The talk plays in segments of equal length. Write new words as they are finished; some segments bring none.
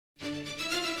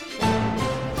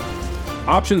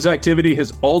Options activity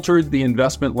has altered the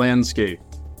investment landscape.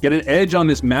 Get an edge on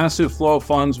this massive flow of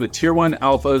funds with Tier 1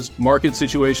 Alpha's Market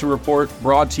Situation Report,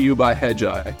 brought to you by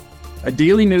Hedgeye. A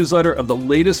daily newsletter of the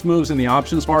latest moves in the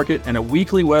options market and a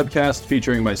weekly webcast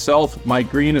featuring myself, Mike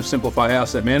Green of Simplify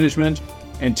Asset Management,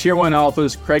 and Tier 1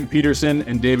 Alpha's Craig Peterson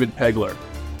and David Pegler.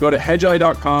 Go to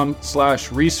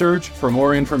hedgeye.com/research for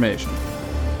more information.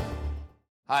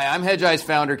 Hi, I'm Hedgeye's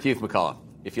founder, Keith McCullough.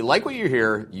 If you like what you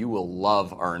hear, you will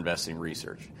love our investing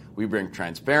research. We bring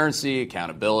transparency,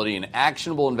 accountability, and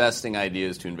actionable investing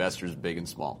ideas to investors big and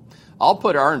small. I'll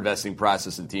put our investing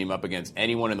process and team up against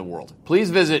anyone in the world.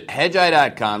 Please visit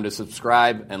hedgeye.com to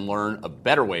subscribe and learn a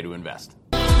better way to invest.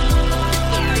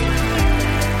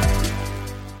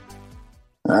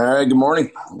 All right, good morning.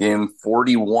 Game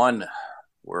 41,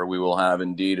 where we will have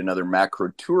indeed another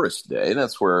macro tourist day.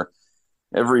 That's where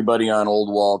everybody on Old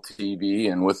Wall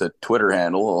TV and with a Twitter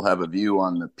handle will have a view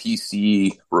on the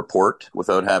PCE report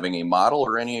without having a model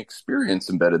or any experience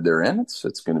embedded therein.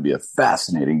 It's going to be a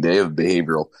fascinating day of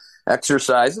behavioral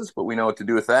exercises, but we know what to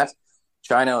do with that.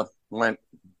 China went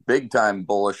big time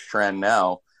bullish trend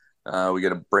now. We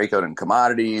get a breakout in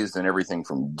commodities and everything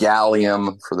from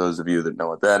gallium, for those of you that know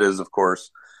what that is, of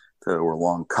course. We're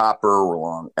long copper, we're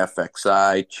long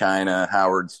FXI, China.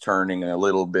 Howard's turning a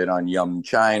little bit on Yum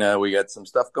China. We got some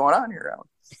stuff going on here, Alan.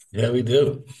 Yeah, we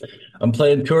do. I'm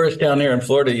playing tourist down here in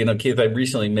Florida. You know, Keith, I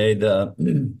recently made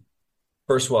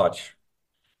First Watch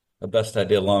a best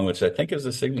idea long, which I think is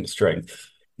a signal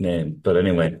strength name. But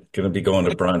anyway, going to be going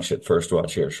to brunch at First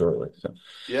Watch here shortly. So,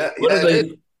 yeah,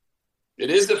 it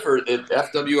is the first.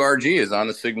 FWRG is on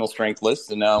the signal strength list,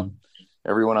 and now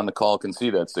everyone on the call can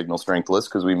see that signal strength list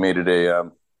because we made it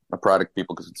a product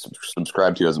people can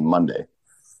subscribe to as a Monday.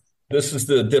 This is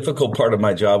the difficult part of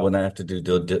my job when I have to do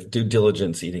due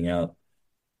diligence eating out.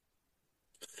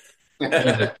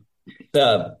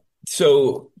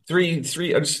 So three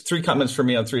comments for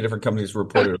me on three different companies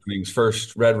reported earnings.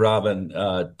 First, Red Robin,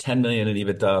 $10 million in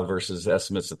EBITDA versus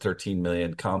estimates of $13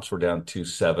 million. Comps were down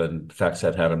 2.7.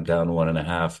 FactSet had them down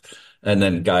 1.5, and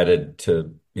then guided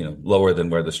to lower than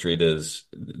where the street is.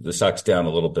 The stock's down a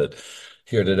little bit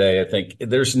here today. I think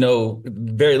there's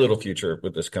very little future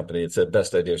with this company. It's a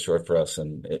best idea short for us,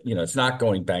 and it's not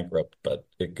going bankrupt, but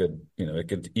it could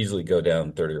easily go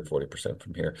down 30 or 40%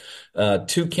 from here.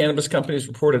 Two cannabis companies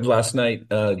reported last night.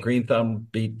 Green Thumb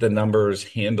beat the numbers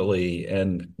handily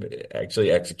and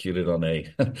actually executed on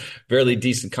a fairly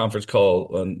decent conference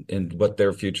call in what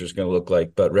their future is going to look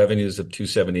like. But revenues of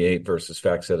 278 versus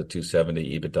FactSet of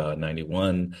 270, EBITDA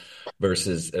 91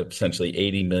 versus essentially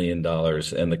 $80 million,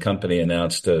 and the company announced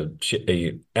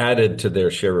added to their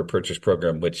share repurchase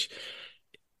program, which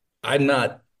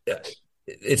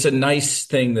it's a nice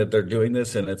thing that they're doing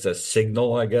this, and it's a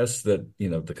signal, I guess, that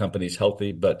the company's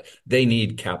healthy, but they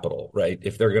need capital, right?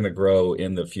 If they're going to grow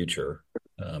in the future,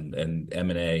 and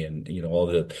M&A and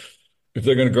if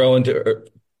they're going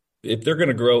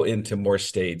to grow into more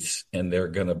states and they're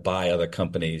going to buy other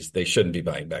companies, they shouldn't be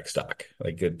buying back stock.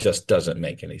 Like, it just doesn't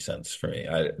make any sense for me.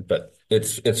 But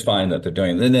it's fine that they're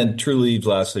doing it. And then Trulieve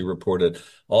lastly reported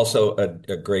also a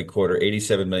great quarter,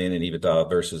 $87 million in EBITDA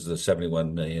versus the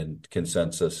 $71 million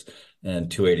consensus, and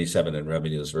 $287 in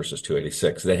revenues versus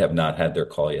 $286. They have not had their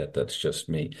call yet. That's just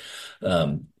me.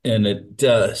 So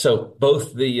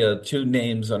both the two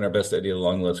names on our best idea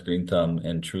long list, Green Thumb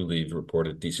and Trulieve,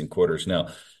 reported decent quarters. Now,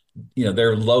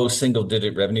 they're low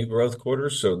single-digit revenue growth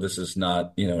quarters, so this is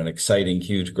not, an exciting,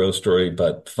 huge growth story.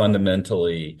 But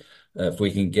fundamentally, if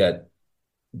we can get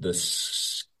the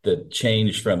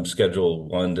change from Schedule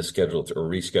 1 to Schedule 3, or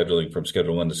rescheduling from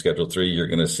Schedule 1 to Schedule 3, you're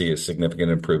going to see a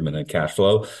significant improvement in cash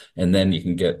flow, and then you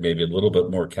can get maybe a little bit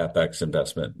more CapEx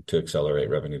investment to accelerate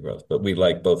revenue growth. But we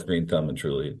like both Green Thumb and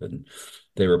Trulieve, and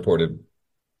they reported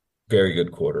very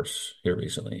good quarters here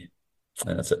recently,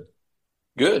 and that's it.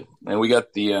 Good. And we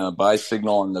got the buy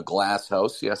signal on the Glass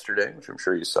House yesterday, which I'm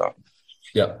sure you saw.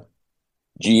 Yeah.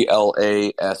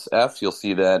 GLASF. You'll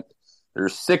see that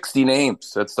there's 60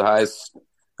 names. That's the highest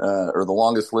or the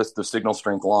longest list of signal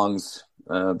strength longs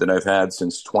that I've had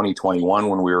since 2021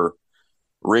 when we were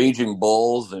raging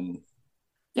bulls. And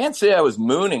can't say I was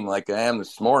mooning like I am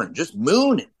this morning. Just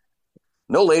mooning.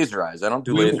 No laser eyes. I don't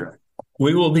do laser eyes.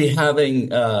 We will be having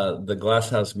the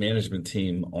Glasshouse management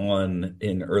team on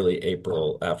in early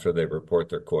April after they report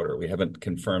their quarter. We haven't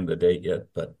confirmed the date yet,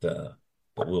 but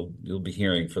you'll be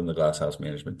hearing from the Glasshouse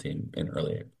management team in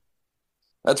early April.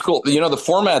 That's cool. The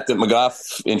format that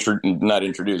McGough not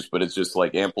introduced, but it's just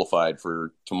like amplified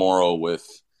for tomorrow with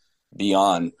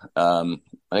Beyond. I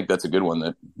think that's a good one.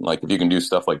 That, like, if you can do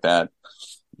stuff like that,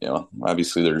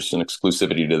 obviously there's an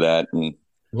exclusivity to that, and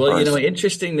Well,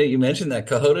 interesting that you mentioned that.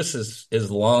 Cohotus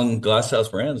is long Glasshouse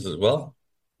Brands as well.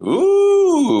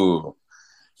 Ooh,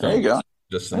 there you So go.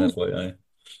 just an I FYI.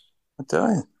 tell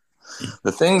you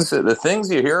the things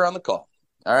you hear on the call.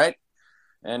 All right.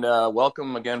 And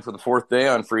welcome again for the fourth day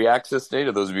on Free Access Day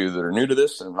to those of you that are new to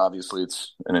this. And obviously,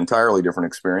 it's an entirely different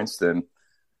experience than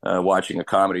watching a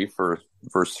comedy for the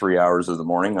first 3 hours of the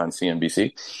morning on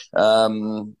CNBC.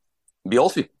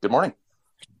 Biolsi, good morning.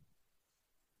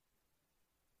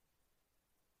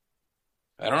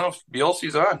 I don't know if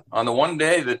Bielsi's on the one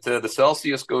day that the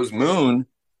Celsius goes moon.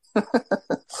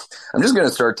 I'm just going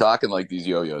to start talking like these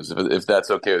yo-yos, if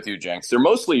that's okay with you, Jenks. They're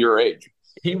mostly your age.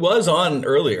 He was on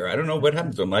earlier. I don't know what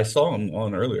happened to him. I saw him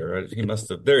on earlier. He must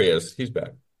have. There he is. He's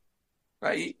back.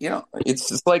 Right? It's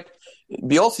just like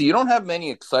Bielsi. You don't have many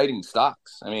exciting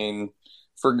stocks. I mean,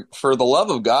 for the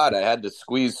love of God, I had to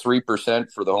squeeze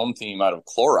 3% for the home team out of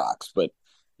Clorox, but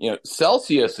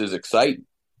Celsius is exciting.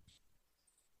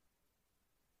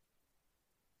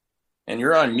 And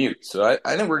you're on mute, so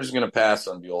I think we're just going to pass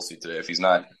on Bielsi today if he's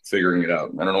not figuring it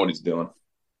out. I don't know what he's doing. Can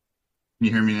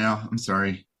you hear me now? I'm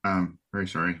sorry. Very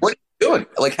sorry. What are you doing?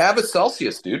 Like, have a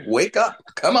Celsius, dude. Wake up.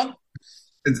 Come on.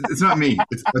 It's not me.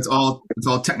 It's all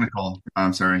technical.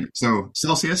 I'm sorry. So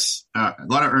Celsius, a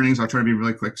lot of earnings. I'll try to be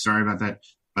really quick. Sorry about that.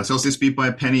 Celsius beat by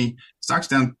a penny. Stock's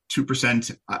down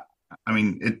 2%. I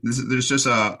mean, there's just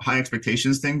a high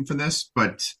expectations thing for this,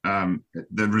 but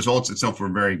the results itself were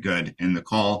very good, and the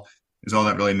call is all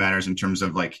that really matters in terms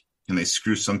of like, can they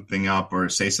screw something up or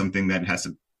say something that has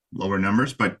lower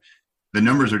numbers? But the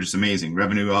numbers are just amazing.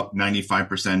 Revenue up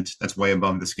 95%. That's way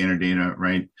above the scanner data,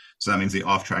 right? So that means the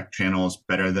off-track channel is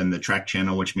better than the track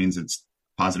channel, which means it's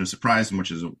positive surprise, and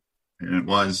it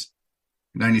was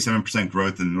 97%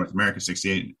 growth in North America,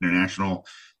 68 international.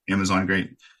 Amazon,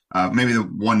 great. Maybe the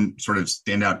one sort of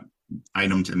standout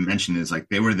item to mention is like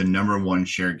they were the number one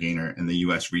share gainer in the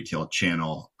U.S. retail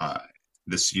channel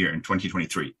this year in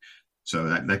 2023. So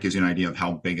that gives you an idea of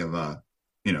how big of a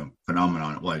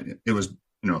phenomenon it was. It was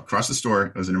across the store,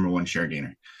 it was the number one share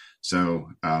gainer. So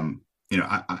I'm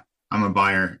a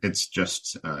buyer. It's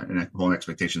just a whole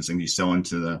expectations thing. You sell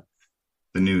into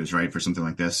the news, right, for something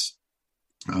like this.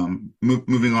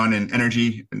 Moving on in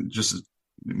energy, just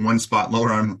one spot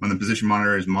lower on the position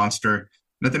monitor is Monster.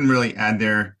 Nothing really add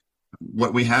there.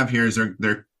 What we have here is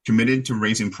they're committed to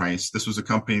raising price. This was a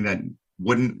company that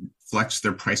wouldn't flex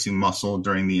their pricing muscle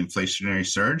during the inflationary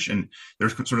surge, and they're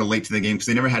sort of late to the game because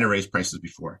they never had to raise prices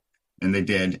before, and they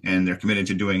did, and they're committed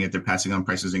to doing it. They're passing on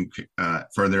prices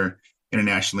further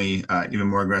internationally, even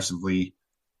more aggressively.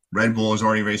 Red Bull has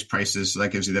already raised prices, so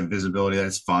that gives you that visibility.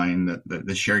 That's fine.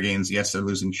 The share gains, yes, they're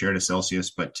losing share to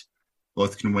Celsius, but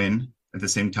both can win at the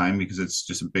same time because it's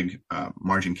just a big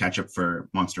margin catch-up for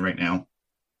Monster right now.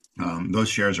 Those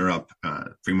shares are up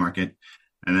free market.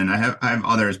 And then I have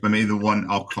others, but maybe the one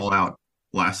I'll call out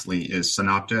lastly is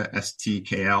Synopta,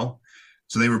 STKL.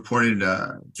 So they reported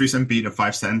a 3-cent beat of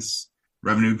 5 cents.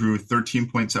 Revenue grew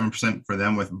 13.7% for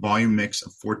them with volume mix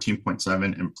of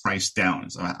 14.7 and price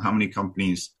down. So how many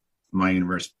companies in my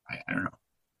universe, I don't know,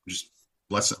 just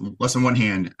less than one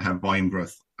hand have volume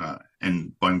growth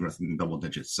and volume growth in double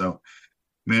digits. So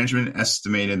management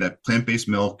estimated that plant-based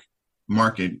milk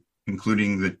market,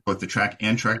 including both the track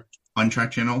and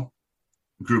untracked channel,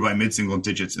 grew by mid-single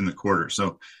digits in the quarter.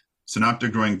 So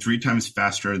Synopta growing 3 times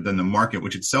faster than the market,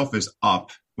 which itself is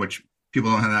up, which people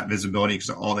don't have that visibility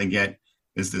because all they get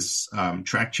is this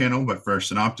track channel. But for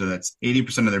Synopta, that's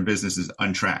 80% of their business is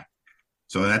untracked.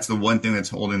 So that's the one thing that's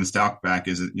holding the stock back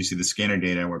is that you see the scanner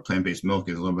data where plant-based milk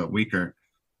is a little bit weaker,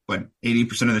 but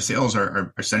 80% of their sales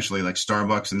are essentially like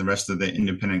Starbucks and the rest of the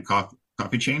independent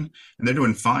coffee chain, and they're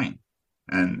doing fine.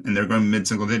 And they're growing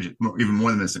mid-single digit, even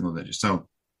more than mid-single digit. So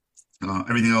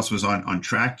everything else was on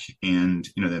track, and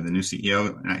they have the new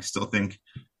CEO, and I still think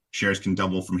shares can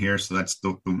double from here. So that's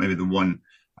maybe the one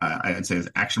I'd say is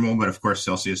actionable. But of course,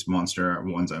 Celsius, Monster are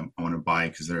ones I want to buy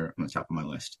because they're on the top of my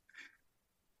list.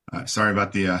 Sorry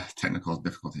about the technical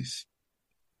difficulties.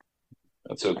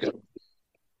 That's okay.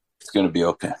 It's going to be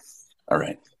okay. All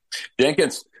right,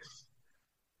 Jenkins.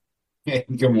 Hey,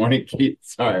 good morning, Keith.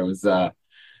 Sorry, I was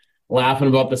laughing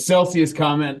about the Celsius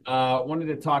comment. Wanted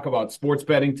to talk about sports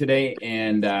betting today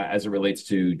and as it relates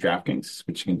to DraftKings,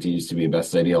 which continues to be a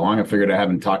best idea along. I figured I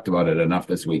haven't talked about it enough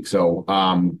this week. So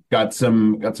got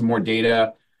some more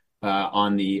data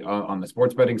on the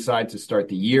sports betting side to start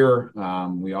the year.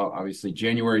 Obviously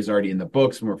January is already in the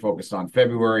books and we're focused on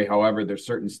February. However, there's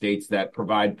certain states that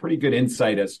provide pretty good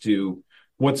insight as to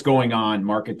what's going on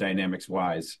market dynamics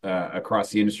wise across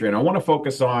the industry. And I want to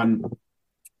focus on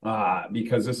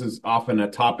because this is often a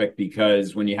topic,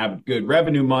 because when you have a good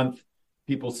revenue month,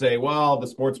 people say, well, the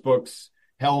sports books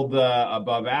held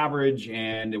above average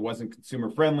and it wasn't consumer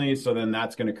friendly. So then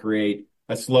that's going to create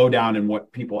a slowdown in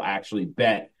what people actually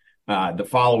bet the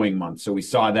following month. So we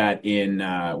saw that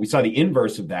we saw the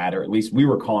inverse of that, or at least we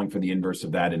were calling for the inverse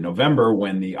of that in November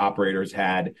when the operators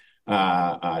had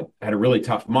a really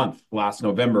tough month last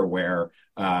November where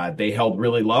they held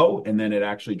really low and then it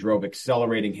actually drove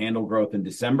accelerating handle growth in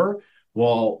December.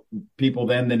 Well,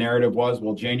 the narrative was,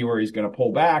 well, January is going to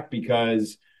pull back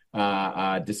because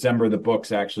December, the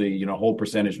books actually, hold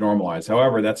percentage normalized.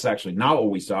 However, that's actually not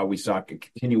what we saw. We saw a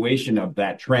continuation of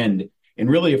that trend. And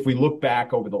really, if we look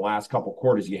back over the last couple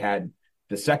quarters, you had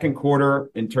the second quarter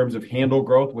in terms of handle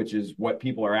growth, which is what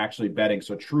people are actually betting.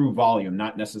 So true volume,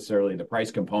 not necessarily the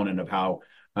price component of how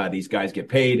these guys get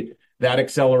paid. That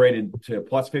accelerated to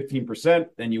plus 15%.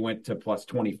 Then you went to plus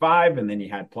 25, and then you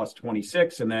had plus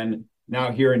 26. And then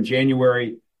now here in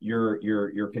January,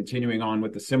 you're continuing on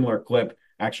with a similar clip,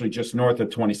 actually just north of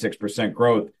 26%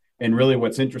 growth. And really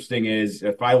what's interesting is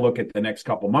if I look at the next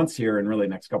couple months here and really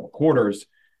next couple quarters,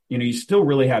 you still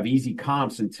really have easy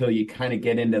comps until you kind of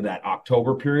get into that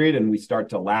October period and we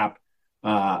start to lap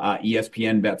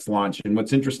ESPN bets launch. And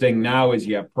what's interesting now is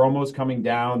you have promos coming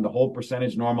down, the hold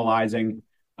percentage normalizing,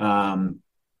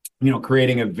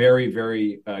 creating a very,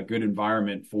 very good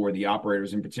environment for the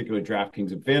operators, in particular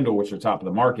DraftKings and FanDuel, which are top of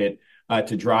the market,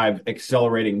 to drive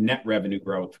accelerating net revenue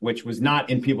growth, which was not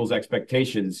in people's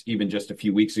expectations even just a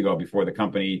few weeks ago before the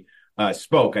company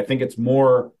spoke. I think it's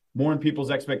more in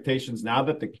people's expectations now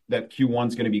that Q1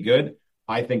 is going to be good.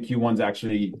 I think Q1's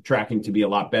actually tracking to be a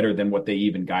lot better than what they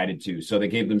even guided to. So they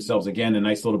gave themselves, again, a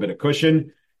nice little bit of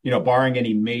cushion, barring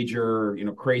any major,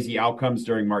 crazy outcomes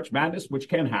during March Madness, which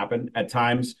can happen at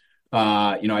times.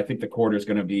 I think the quarter is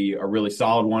going to be a really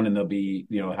solid one and they'll be,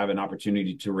 have an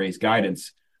opportunity to raise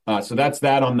guidance. So that's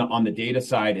that on the data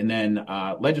side. And then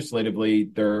legislatively,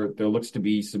 there looks to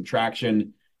be some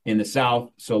traction in the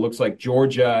South. So it looks like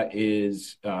Georgia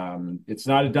is, it's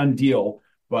not a done deal,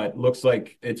 but looks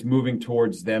like it's moving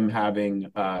towards them having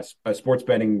a sports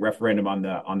betting referendum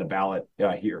on the ballot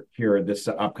here this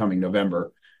upcoming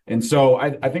November. And so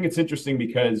I think it's interesting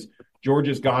because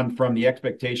Georgia's gone from the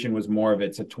expectation was more of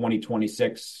it's a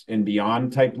 2026 and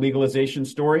beyond type legalization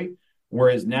story.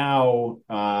 Whereas now,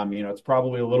 it's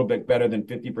probably a little bit better than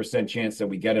 50% chance that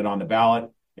we get it on the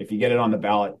ballot. If you get it on the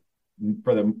ballot,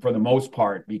 for the most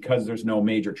part, because there's no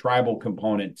major tribal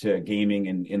component to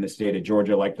gaming in the state of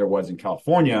Georgia like there was in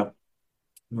California,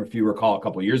 or if you recall a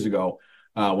couple of years ago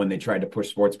when they tried to push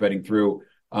sports betting through,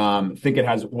 think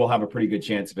we'll have a pretty good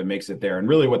chance if it makes it there. And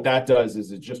really what that does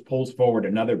is it just pulls forward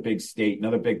another big state,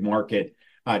 another big market,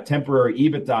 temporary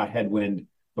EBITDA headwind,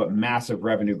 but massive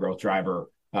revenue growth driver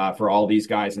for all these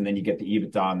guys. And then you get the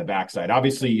EBITDA on the backside.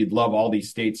 Obviously, you'd love all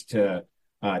these states to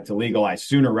legalize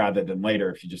sooner rather than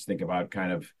later. If you just think about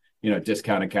kind of,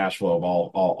 discounted cash flow of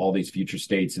all these future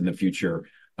states in the future,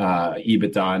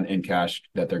 EBITDA and cash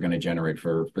that they're going to generate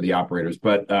for the operators.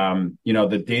 But,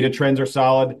 the data trends are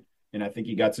solid. And I think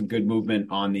you got some good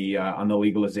movement on the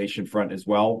legalization front as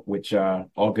well, which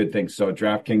all good things. So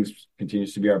DraftKings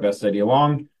continues to be our best idea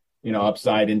long,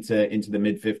 upside into the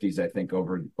mid 50s, I think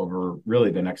over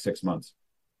really the next 6 months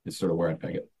is sort of where I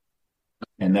peg it.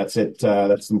 And that's it.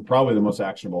 That's probably the most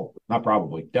actionable, not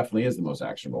probably, definitely is the most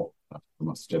actionable from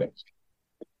us today.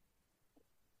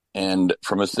 And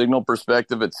from a signal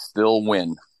perspective, it's still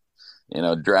win.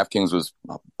 DraftKings was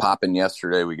popping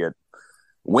yesterday. We get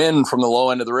win from the low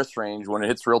end of the risk range. When it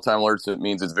hits real-time alerts, it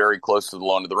means it's very close to the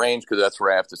low end of the range because that's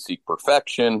where I have to seek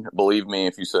perfection. Believe me,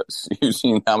 if you've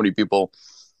seen how many people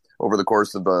over the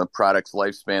course of the product's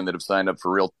lifespan that have signed up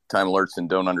for real-time alerts and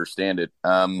don't understand it.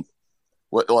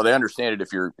 Well, they understand it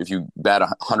if you bat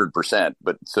 100%,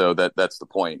 but so that's the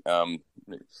point.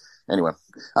 Anyway,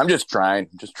 I'm just trying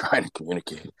to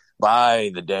communicate.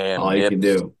 Buy the damn all dips. You can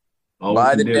do.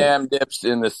 Buy the damn dips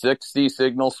in the 60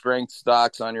 signal strength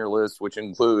stocks on your list, which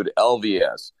include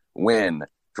LVS, Win,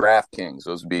 DraftKings.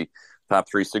 Those would be top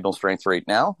 3 signal strengths right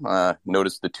now.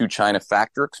 Notice the 2 China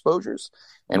factor exposures.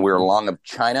 And we're long of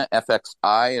China,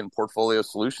 FXI, and Portfolio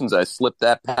Solutions. I slipped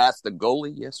that past the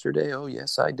goalie yesterday. Oh,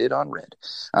 yes, I did on red.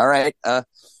 All right.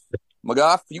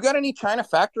 McGough, you got any China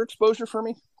factor exposure for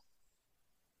me?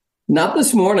 Not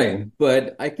this morning,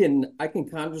 but I can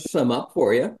conjure some up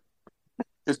for you.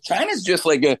 Because China's just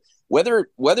like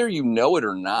whether you know it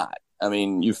or not. I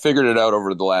mean, you figured it out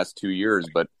over the last 2 years,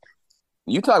 but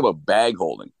you talk about bag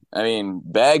holding. I mean,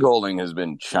 bag holding has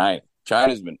been China.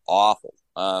 China's been awful.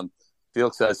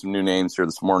 Felix has some new names here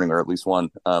this morning, or at least one.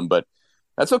 But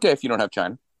that's okay if you don't have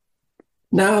China.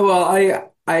 No, well,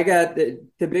 I got the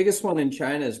biggest one in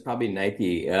China is probably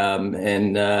Nike,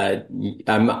 and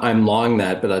I'm long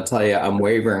that, but I'll tell you I'm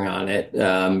wavering on it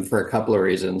for a couple of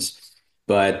reasons.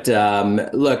 But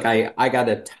look, I got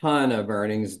a ton of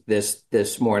earnings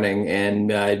this morning, and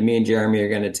me and Jeremy are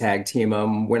going to tag team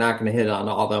them. We're not going to hit on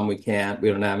all of them. We can't. We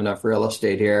don't have enough real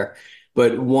estate here.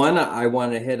 But one I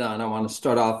want to hit on. I want to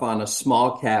start off on a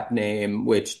small cap name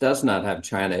which does not have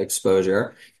China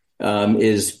exposure.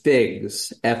 Is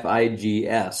Figs,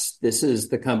 Figs. This is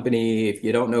the company, if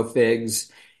you don't know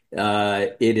Figs,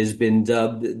 it has been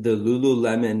dubbed the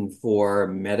Lululemon for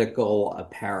medical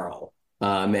apparel.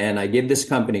 And I give this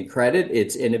company credit.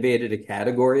 It's innovated a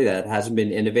category that hasn't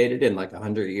been innovated in like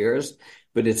 100 years,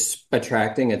 but it's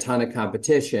attracting a ton of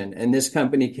competition. And this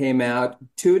company came out,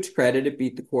 to its credit, it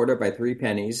beat the quarter by 3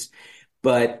 pennies,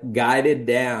 but guided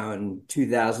down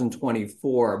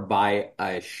 2024 by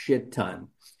a shit ton.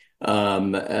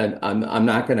 And I'm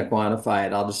not going to quantify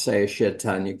it. I'll just say a shit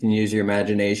ton. You can use your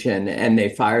imagination. And they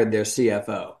fired their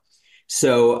CFO.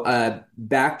 So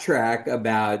backtrack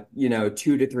about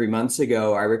 2 to 3 months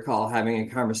ago, I recall having a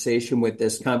conversation with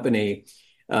this company.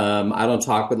 I don't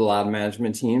talk with a lot of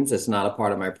management teams. It's not a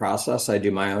part of my process. I do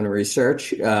my own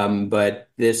research. But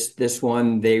this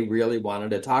one, they really wanted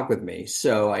to talk with me.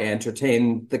 So I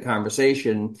entertained the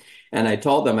conversation and I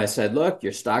told them, I said, look,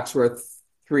 your stock's worth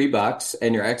 $3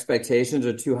 and your expectations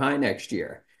are too high next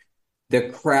year. The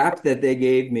crap that they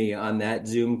gave me on that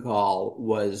Zoom call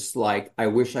was like, I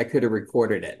wish I could have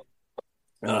recorded it.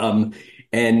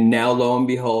 And now, lo and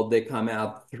behold, they come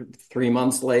out 3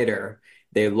 months later.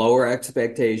 They lower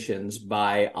expectations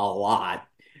by a lot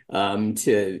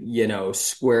to,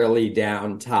 squarely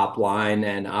down top line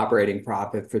and operating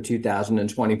profit for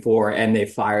 2024. And they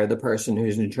fire the person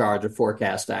who's in charge of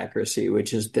forecast accuracy,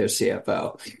 which is their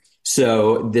CFO.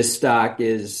 So this stock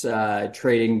is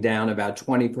trading down about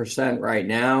 20% right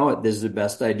now. This is the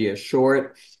best idea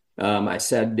short. I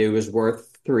said it was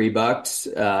worth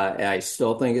 $3. I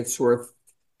still think it's worth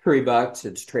 $3.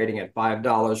 It's trading at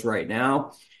 $5 right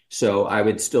now. So I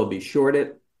would still be short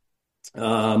it.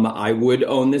 I would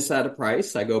own this at a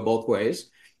price. I go both ways.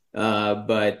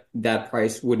 But that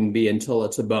price wouldn't be until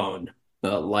it's a bone,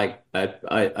 like a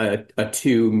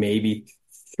 $2, maybe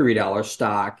 $3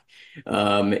 stock.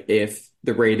 If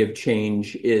the rate of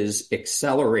change is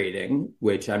accelerating,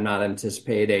 which I'm not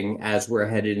anticipating as we're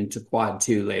headed into quad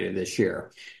 2 later this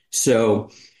year.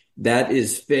 So that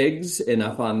is Figs.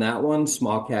 Enough on that one,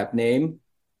 small cap name.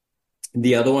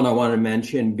 The other one I want to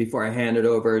mention before I hand it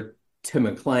over to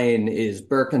McLean is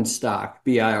Birkenstock,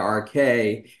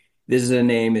 BIRK. This is a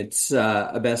name. It's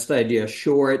a best idea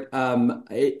short.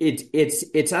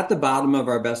 It's at the bottom of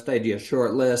our best idea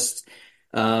short list.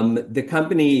 The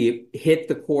company hit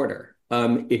the quarter.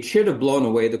 It should have blown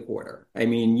away the quarter. I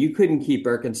mean, you couldn't keep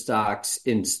Birkenstocks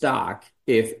in stock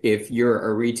if you're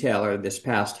a retailer this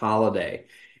past holiday.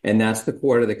 And that's the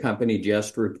quarter the company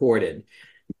just reported.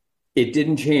 It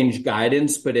didn't change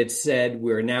guidance, but it said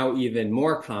we're now even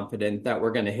more confident that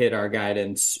we're going to hit our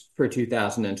guidance for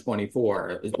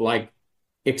 2024. Like,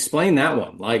 explain that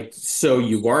one. Like, so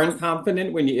you weren't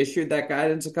confident when you issued that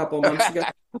guidance a couple of months ago?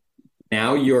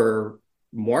 Now you're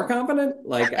more confident?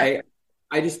 Like,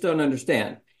 I just don't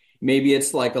understand. Maybe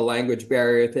it's like a language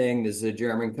barrier thing. This is a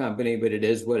German company, but it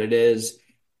is what it is.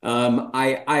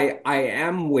 I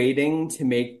am waiting to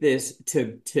make this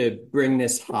to bring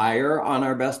this higher on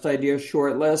our best idea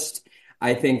short list.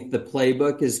 I think the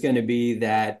playbook is going to be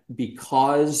that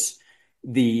because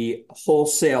the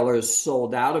wholesalers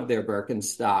sold out of their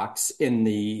Birkenstocks in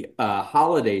the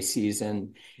holiday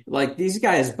season, like these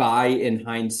guys buy in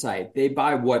hindsight. They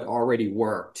buy what already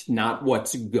worked, not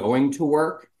what's going to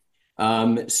work.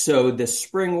 So the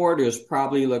spring orders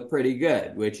probably look pretty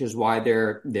good, which is why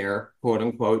they're quote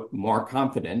unquote more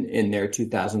confident in their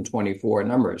 2024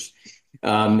 numbers.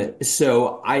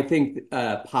 So I think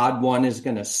Pod 1 is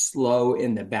going to slow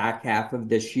in the back half of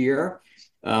this year.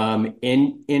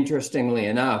 Interestingly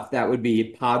enough, that would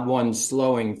be Pod 1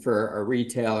 slowing for a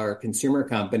retailer consumer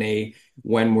company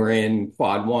when we're in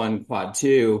quad 1, quad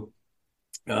 2,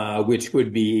 which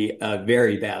would be a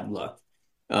very bad look.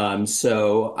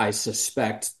 So I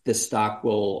suspect the stock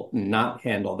will not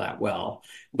handle that well,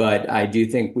 but I do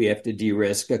think we have to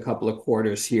de-risk a couple of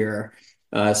quarters here.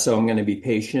 So I'm going to be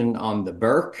patient on the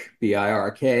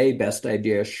BIRK, best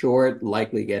idea short,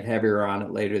 likely get heavier on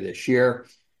it later this year.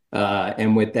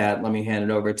 And with that, let me hand it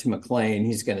over to McLean.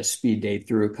 He's going to speed date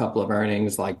through a couple of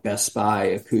earnings like Best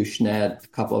Buy, Acushnet, a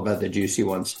couple of other juicy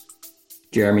ones.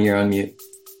 Jeremy, you're on mute.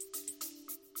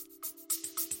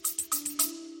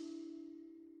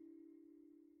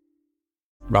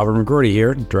 Robert McGrory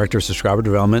here, Director of Subscriber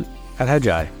Development at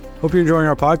Hedgeye. Hope you're enjoying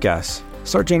our podcast.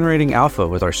 Start generating alpha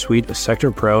with our suite of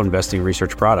Sector Pro investing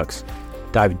research products.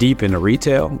 Dive deep into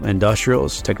retail,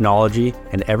 industrials, technology,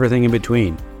 and everything in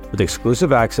between with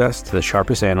exclusive access to the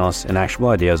sharpest analysts and actionable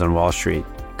ideas on Wall Street.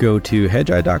 Go to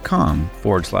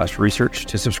hedgeye.com/research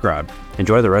to subscribe.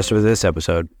 Enjoy the rest of this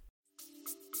episode.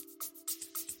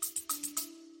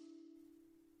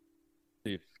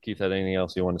 See if Keith had anything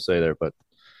else you want to say there, but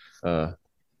I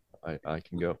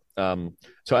can go.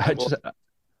 So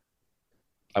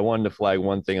I wanted to flag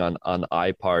one thing on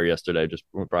iPar yesterday, just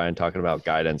with Brian talking about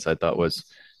guidance. I thought was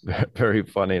very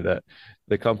funny that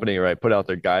the company, right, put out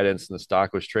their guidance and the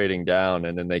stock was trading down,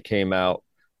 and then they came out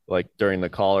like during the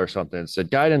call or something and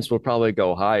said guidance will probably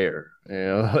go higher,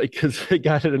 like because they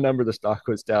guided a number, the stock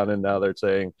was down, and now they're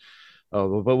saying,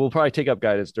 oh, but we'll probably take up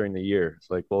guidance during the year. It's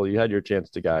like, well, you had your chance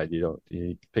to guide. You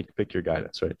pick your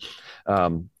guidance, right?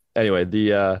 Anyway,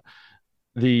 the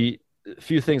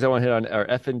few things I want to hit on are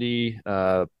F&D,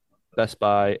 Best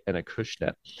Buy, and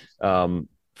Acushnet.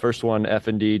 First one,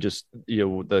 F&D, just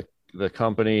the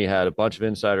company had a bunch of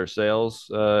insider sales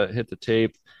hit the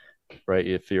tape, right?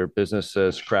 If your business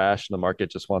has crashed and the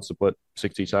market just wants to put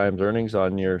 60 times earnings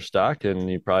on your stock, and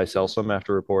you probably sell some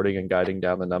after reporting and guiding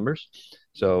down the numbers.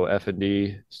 So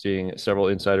F&D seeing several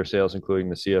insider sales, including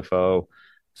the CFO.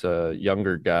 It's a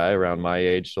younger guy around my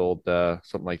age, sold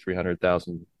something like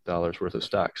 $300,000 worth of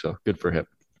stock. So good for him.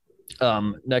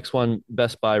 Next one,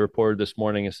 Best Buy reported this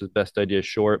morning. This is Best Idea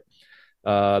Short.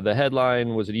 The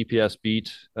headline was an EPS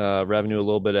beat, revenue a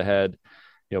little bit ahead.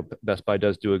 Best Buy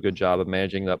does do a good job of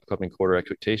managing the upcoming quarter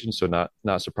expectations, so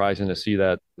not surprising to see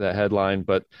that headline,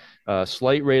 but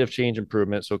slight rate of change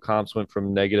improvement. So comps went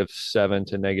from -7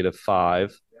 to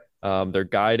 -5. They're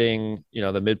guiding,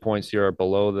 the midpoints here are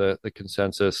below the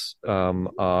consensus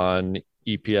on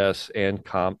EPS and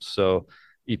comps. So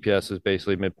EPS is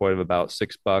basically midpoint of about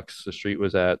 $6. The street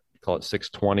was at, call it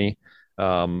 620.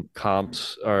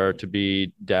 Comps are to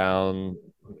be down,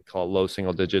 call it low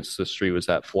single digits. The street was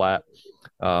at flat.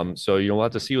 So we'll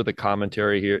have to see what the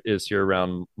commentary here is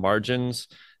around margins.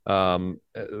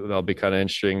 That'll be kind of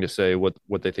interesting to say what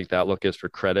they think the outlook is for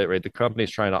credit, right? The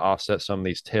company's trying to offset some of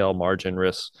these tail margin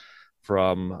risks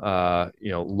from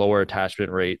lower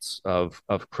attachment rates of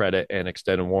credit and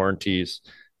extended warranties,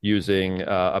 using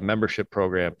a membership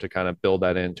program to kind of build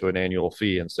that into an annual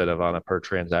fee instead of on a per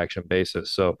transaction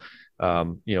basis. So,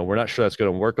 we're not sure that's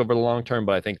going to work over the long term,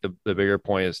 but I think the bigger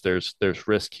point is there's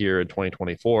risk here in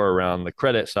 2024 around the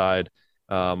credit side,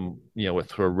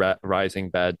 with rising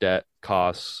bad debt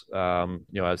costs,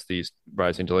 as these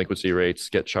rising delinquency rates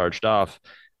get charged off.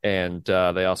 And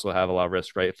they also have a lot of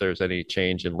risk, right? If there's any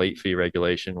change in late fee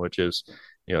regulation, which is,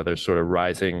 there's sort of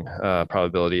rising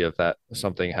probability of that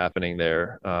something happening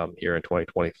there here in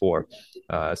 2024,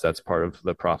 as that's part of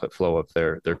the profit flow of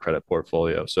their credit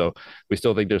portfolio. So we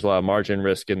still think there's a lot of margin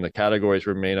risk, and the categories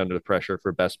remain under the pressure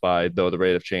for Best Buy, though the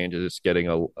rate of change is getting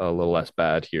a little less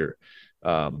bad here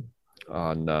on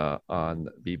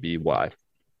BBY.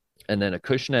 And then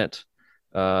Acushnet,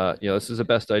 this is a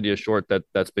Best Idea Short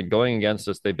that's been going against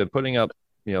us. They've been putting up,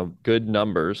 good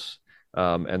numbers,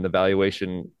 and the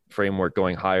valuation framework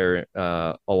going higher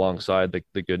alongside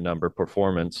the good number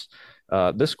performance.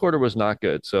 This quarter was not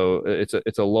good. So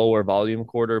it's a lower volume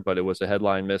quarter, but it was a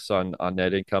headline miss on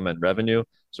net income and revenue.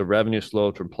 So revenue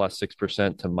slowed from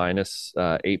 +6% to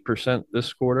 -8%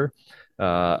 this quarter.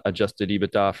 Adjusted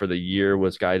EBITDA for the year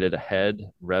was guided ahead.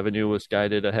 Revenue was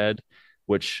guided ahead,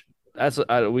 which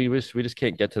we just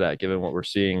can't get to that given what we're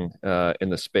seeing in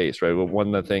the space, right? Well,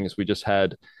 one of the things we just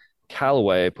had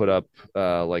Callaway put up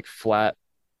like flat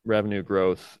revenue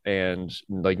growth and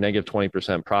like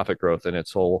 -20% profit growth in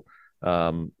its whole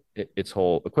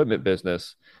equipment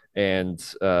business. And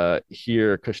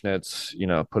here Acushnet's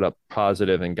put up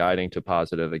positive and guiding to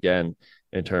positive again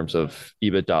in terms of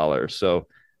EBIT dollars. So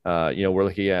we're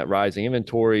looking at rising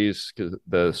inventories, because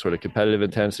the sort of competitive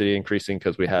intensity increasing,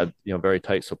 because we had very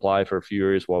tight supply for a few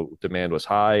years while demand was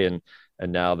high,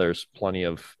 and now there's plenty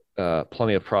of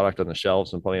product on the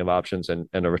shelves and plenty of options, and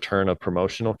a return of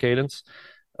promotional cadence.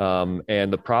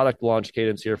 And the product launch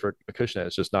cadence here for Acushnet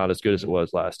is just not as good as it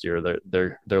was last year.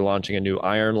 They're launching a new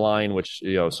iron line, which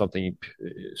something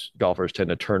golfers tend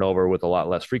to turn over with a lot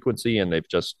less frequency, and they've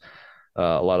just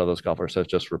a lot of those golfers have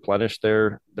just replenished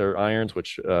their irons,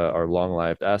 which are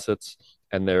long-lived assets.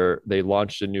 And they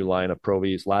launched a new line of Pro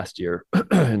Vs last year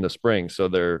in the spring, so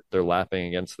they're lapping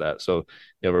against that. So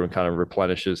everyone kind of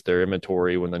replenishes their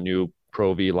inventory when the new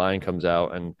Pro V line comes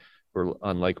out, and we're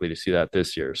unlikely to see that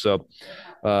this year. So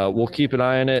we'll keep an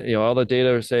eye on it. All the data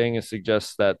are saying it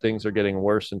suggests that things are getting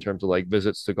worse in terms of like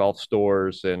visits to golf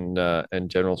stores and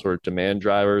general sort of demand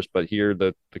drivers. But here,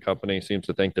 the company seems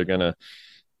to think they're going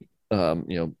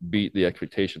to beat the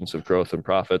expectations of growth and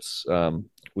profits.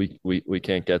 We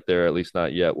can't get there, at least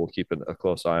not yet. We'll keep a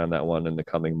close eye on that one in the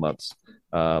coming months.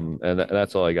 And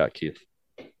that's all I got, Keith.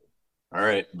 All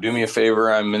right, do me a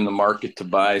favor. I'm in the market to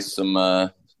buy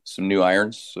some new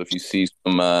irons. So if you see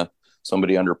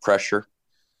somebody under pressure,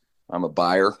 I'm a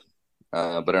buyer,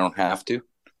 but I don't have to.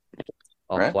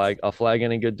 I'll flag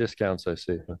any good discounts I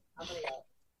see.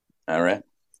 All right.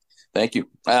 Thank you.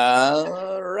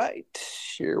 All right.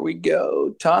 Here we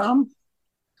go. Tom.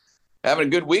 Having a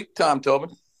good week, Tom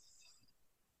Tobin.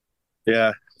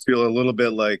 Yeah. Feel a little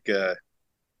bit like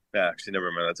actually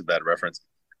never mind, that's a bad reference.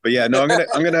 But yeah, no,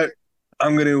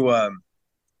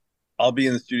 I'll be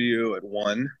in the studio at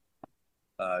 1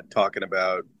 talking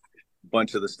about a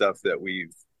bunch of the stuff that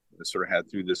we've sort of had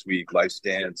through this week, Life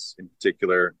Stance in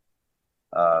particular.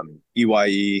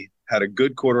 EYE had a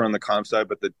good quarter on the comp side,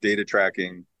 but the data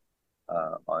tracking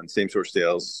on same store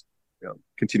sales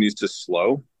continues to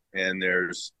slow. And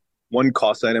there's one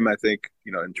cost item, I think,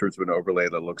 in terms of an overlay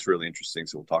that looks really interesting.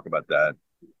 So we'll talk about that.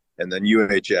 And then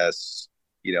UHS,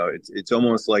 it's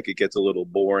almost like it gets a little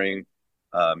boring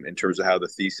in terms of how the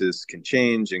thesis can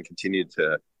change and continue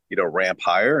to, ramp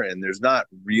higher. And there's not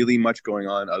really much going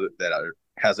on other that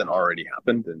hasn't already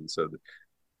happened. And so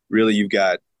really you've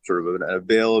got sort of an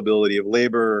availability of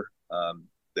labor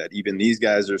that even these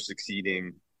guys are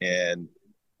succeeding, and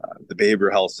the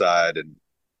behavioral health side, and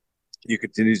you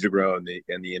continues to grow in the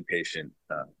inpatient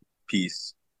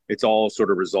piece. It's all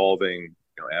sort of resolving,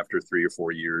 after 3 or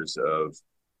 4 years of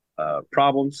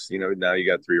problems. Now you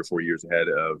got 3 or 4 years ahead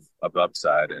of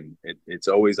upside, and it's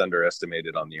always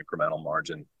underestimated on the incremental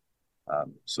margin.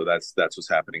 So that's what's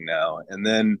happening now. And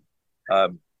then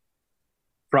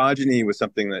Progeny was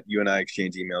something that you and I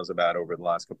exchanged emails about over the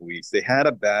last couple of weeks. They had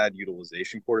a bad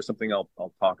utilization quarter, something I'll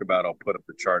talk about. I'll put up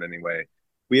the chart anyway.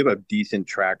 We have a decent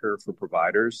tracker for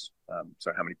providers,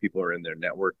 so how many people are in their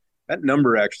network. That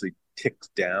number actually ticked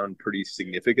down pretty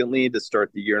significantly to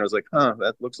start the year, and I was like,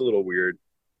 that looks a little weird.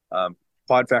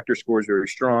 Quad factor scores very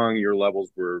strong. Your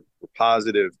levels were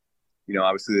positive.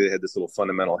 Obviously they had this little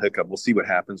fundamental hiccup. We'll see what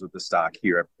happens with the stock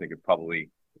here. I think it probably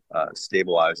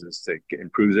stabilizes to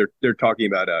improve. They're talking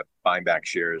about buying back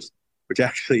shares, which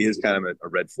actually is kind of a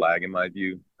red flag in my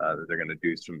view, that they're going to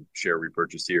do some share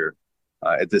repurchase here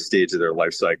at this stage of their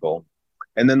life cycle.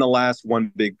 And then the last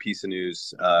one big piece of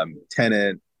news,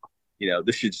 Tenant,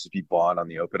 this should just be bought on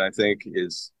the open, I think,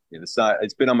 it's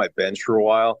been on my bench for a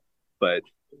while, but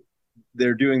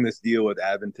they're doing this deal with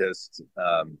Adventist,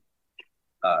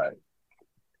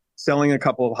 selling a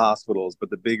couple of hospitals,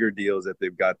 but the bigger deal is that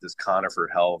they've got this Conifer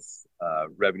Health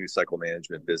revenue cycle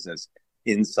management business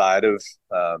inside of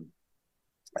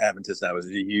Adventist. Now, it was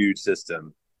a huge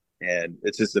system, and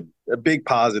it's just a big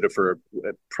positive for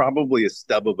probably a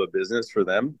stub of a business for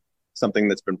them, something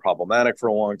that's been problematic for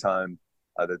a long time,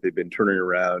 that they've been turning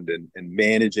around and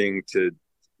managing to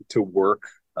work,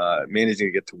 managing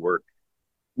to get to work.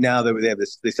 Now that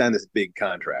they signed this big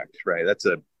contract, right? That's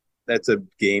a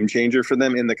game changer for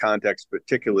them in the context,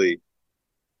 particularly,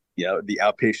 the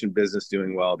outpatient business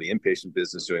doing well, the inpatient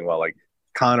business doing well. Like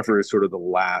Conifer is sort of the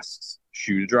last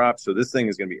shoe to drop. So this thing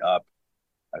is going to be up,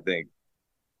 I think,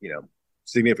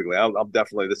 significantly. I'll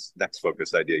definitely, this next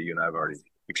focus idea, you and I have already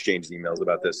exchanged emails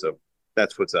about this. So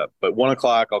that's what's up. But 1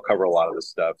 o'clock, I'll cover a lot of this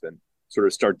stuff and sort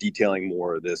of start detailing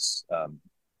more of this.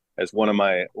 As one of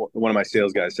my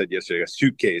sales guys said yesterday, a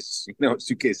suitcase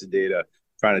of data,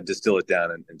 trying to distill it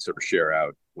down and sort of share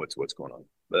out what's going on.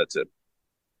 But that's it.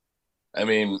 I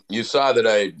mean, you saw that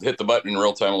I hit the button in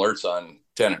real-time alerts on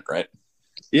Tenant, right?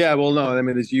 Yeah, well, no, I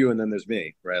mean, there's you and then there's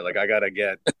me, right? Like I gotta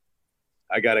get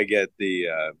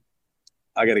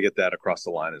that across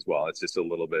the line as well. It's just a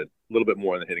little bit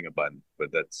more than hitting a button,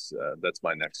 but that's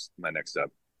my next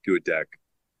step. Do a deck,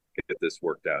 get this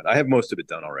worked out. I have most of it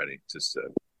done already. Just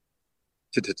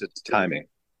to timing.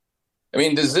 I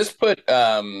mean, does this put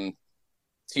THC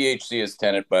as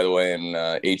Tenant, by the way, and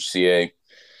HCA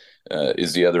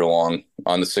is the other long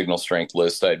on the signal strength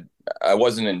list? I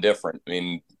wasn't indifferent. I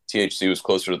mean, THC was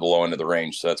closer to the low end of the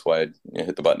range, so that's why I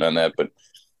hit the button on that. But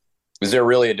is there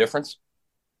really a difference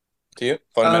to you,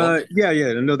 fundamentally?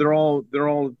 Yeah. No, they're all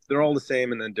the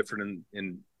same, and then different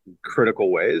in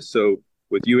critical ways. So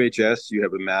with UHS, you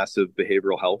have a massive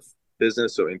behavioral health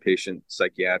business, so inpatient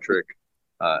psychiatric,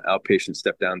 outpatient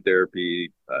step-down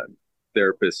therapy,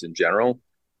 therapists in general.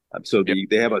 So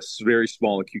they have a very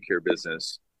small acute care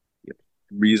business,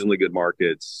 reasonably good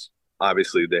markets,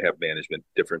 obviously they have management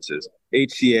differences.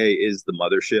 HCA is the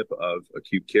mothership of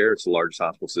acute care. It's the largest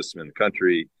hospital system in the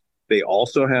country. They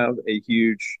also have a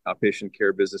huge outpatient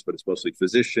care business, but it's mostly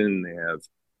physician. They have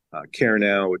Care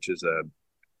Now, which is a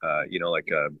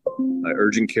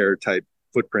urgent care type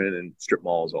footprint and strip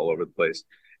malls all over the place.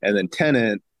 And then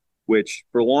Tenet, which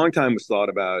for a long time was thought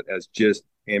about as just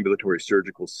ambulatory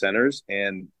surgical centers.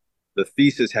 And the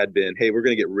thesis had been, hey, we're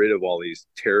going to get rid of all these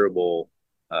terrible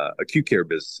acute care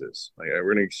businesses. Like,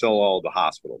 we're going to sell all the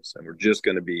hospitals, and we're just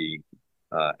going to be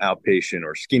outpatient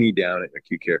or skinny down at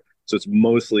acute care. So it's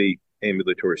mostly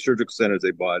ambulatory surgical centers.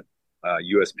 They bought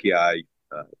USPI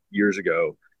years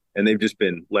ago, and they've just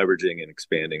been leveraging and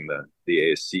expanding the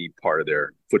ASC part of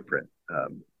their footprint.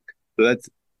 So that's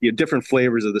different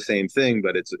flavors of the same thing,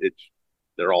 but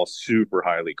they're all super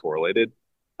highly correlated.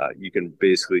 You can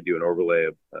basically do an overlay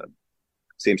of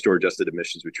same store adjusted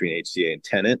admissions between HCA and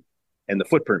Tenet, and the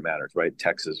footprint matters, right?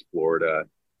 Texas, Florida,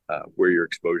 where your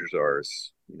exposures are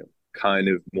is kind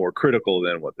of more critical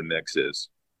than what the mix is.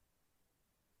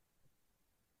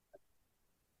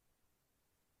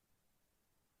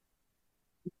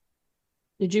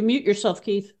 Did you mute yourself,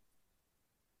 Keith?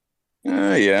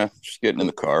 Yeah, just getting in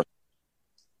the car.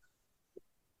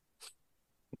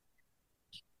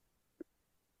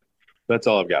 That's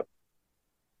all I've got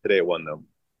today at 1, though,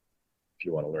 if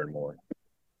you want to learn more.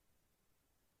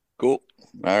 Cool.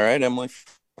 All right, Emily.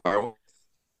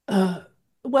 Well,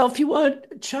 if you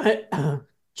want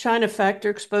China factor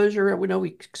exposure, we know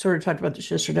we sort of talked about this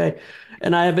yesterday,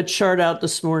 and I have a chart out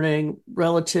this morning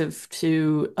relative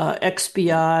to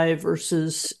XBI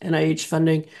versus NIH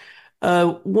funding.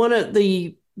 One of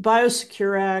the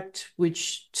Biosecure Act,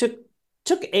 which took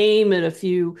aim at a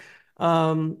few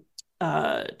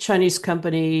Chinese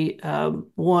company,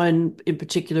 one in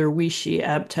particular, Weishi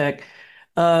Abtec,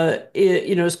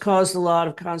 has caused a lot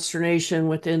of consternation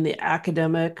within the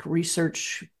academic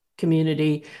research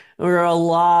community, where a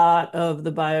lot of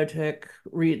the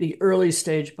the early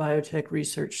stage biotech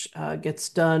research gets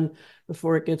done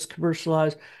before it gets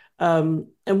commercialized. And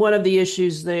one of the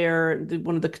issues there,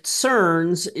 one of the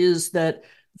concerns, is that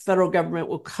the federal government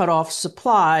will cut off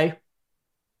supply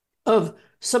of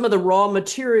some of the raw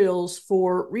materials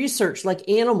for research, like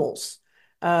animals.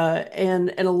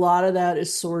 And a lot of that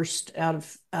is sourced out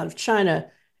of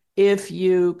China. If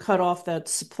you cut off that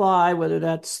supply, whether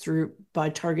that's by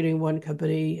targeting one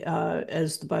company,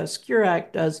 as the Biosecure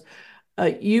Act does,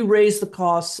 you raise the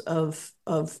costs of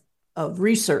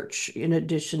research, in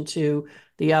addition to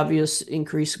the obvious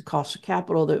increase in cost of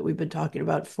capital that we've been talking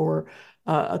about for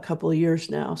a couple of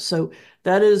years now. So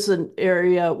that is an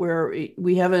area where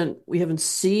we haven't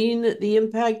seen the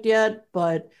impact yet,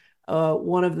 but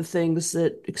one of the things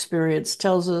that experience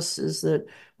tells us is that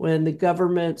when the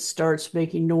government starts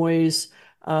making noise,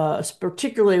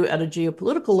 particularly at a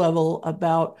geopolitical level,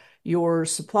 about your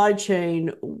supply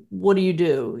chain, what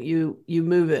do? You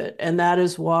move it. And that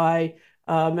is why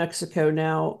Mexico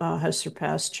now has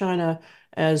surpassed China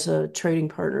as a trading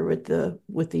partner with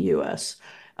the U.S.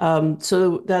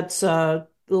 So that's a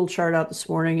little chart out this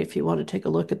morning if you want to take a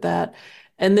look at that.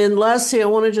 And then lastly, I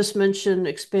want to just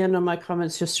expand on my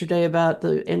comments yesterday about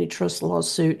the antitrust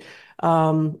lawsuit,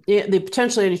 the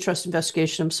potential antitrust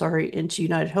investigation, into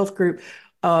United Health Group.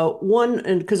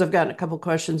 And because I've gotten a couple of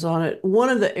questions on it, one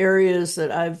of the areas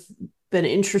that I've been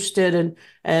interested in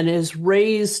and has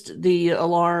raised the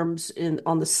alarms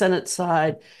on the Senate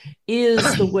side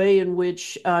is the way in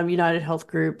which United Health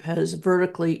Group has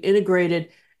vertically integrated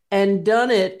and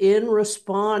done it in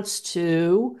response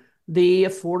to the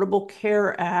Affordable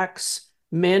Care Act's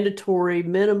mandatory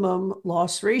minimum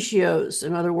loss ratios.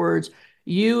 In other words,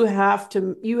 you have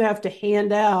to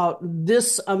hand out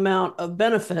this amount of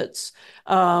benefits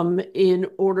in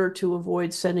order to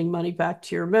avoid sending money back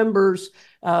to your members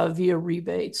via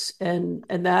rebates, and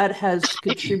that has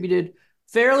contributed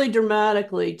fairly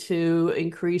dramatically to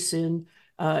increase in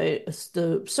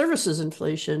the services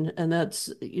inflation, and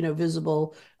that's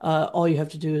visible. All you have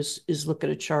to do is look at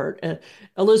a chart.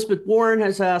 Elizabeth Warren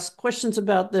has asked questions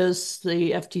about this.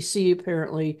 The FTC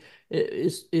apparently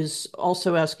is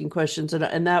also asking questions,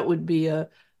 and that would be a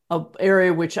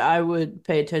area which I would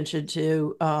pay attention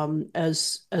to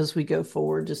as we go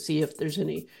forward, to see if there's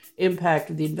any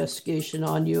impact of the investigation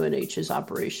on UNH's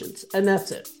operations. And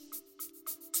that's it.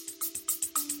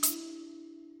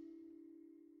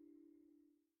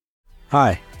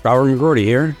 Hi, Robert McGroarty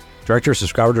here, Director of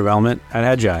Subscriber Development at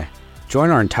Hedgeye. Join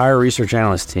our entire research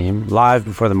analyst team live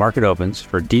before the market opens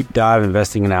for deep dive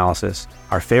investing analysis,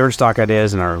 our favorite stock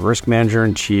ideas, and our risk manager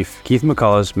in chief, Keith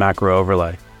McCullough's macro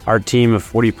overlay. Our team of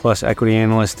 40 plus equity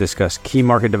analysts discuss key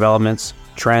market developments,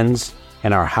 trends,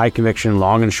 and our high conviction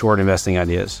long and short investing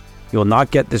ideas. You will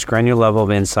not get this granular level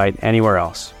of insight anywhere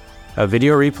else. A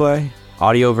video replay,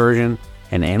 audio version,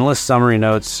 and analyst summary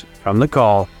notes from the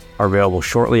call are available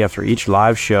shortly after each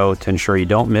live show to ensure you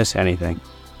don't miss anything.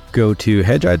 Go to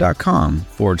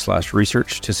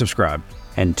hedgeye.com/research to subscribe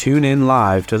and tune in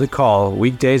live to the call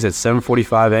weekdays at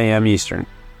 7:45 a.m. Eastern.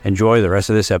 Enjoy the rest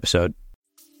of this episode.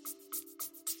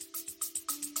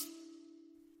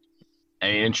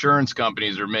 Hey, insurance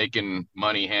companies are making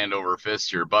money hand over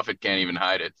fist here. Buffett can't even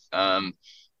hide it.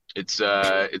 It's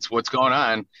what's going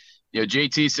on.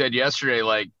 JT said yesterday,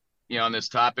 on this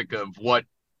topic of what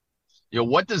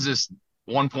does this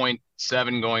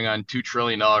 1.7 going on $2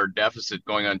 trillion deficit,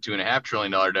 going on $2.5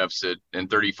 trillion deficit, and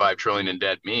 35 trillion in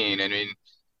debt mean? I mean,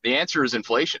 the answer is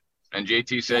inflation. And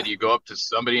JT said, you go up to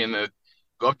somebody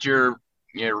go up to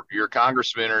your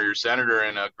congressman or your senator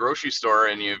in a grocery store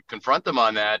and you confront them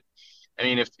on that. I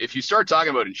mean, if you start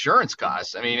talking about insurance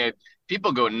costs, I mean,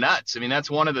 people go nuts. I mean, that's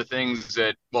one of the things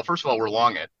that, well, first of all, we're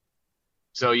long it.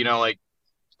 So,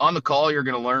 on the call, you're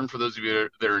going to learn, for those of you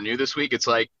that are new this week, it's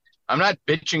like, I'm not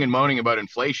bitching and moaning about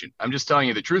inflation. I'm just telling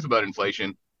you the truth about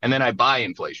inflation. And then I buy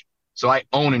inflation. So I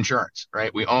own insurance,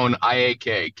 right? We own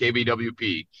IAK,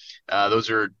 KBWP.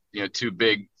 Those are, two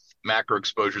big macro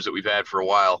exposures that we've had for a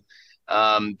while.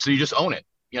 So you just own it.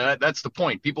 That's the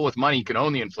point. People with money can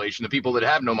own the inflation. The people that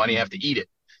have no money have to eat it.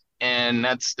 And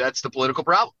that's the political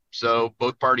problem. So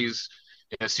both parties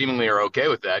seemingly are okay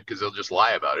with that because they'll just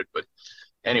lie about it. But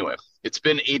anyway, it's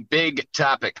been a big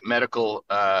topic, medical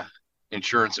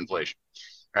insurance inflation.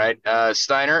 Right.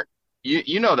 Steiner,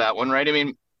 you know that one, right? I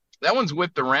mean, that one's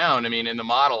whipped around, in the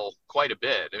model quite a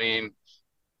bit. I mean,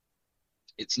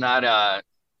 it's not a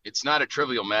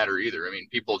trivial matter either. I mean,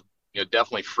 people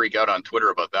definitely freak out on Twitter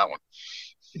about that one.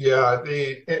 Yeah,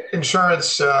 the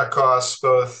insurance costs,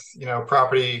 both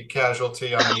property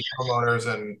casualty on the homeowners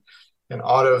and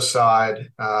auto side,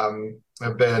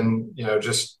 have been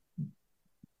just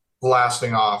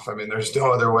blasting off. I mean, there's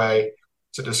no other way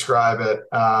to describe it.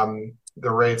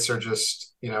 The rates are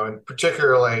just and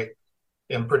particularly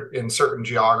in certain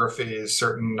geographies,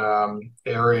 certain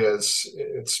areas,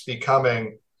 it's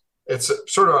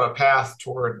sort of on a path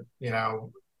toward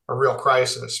a real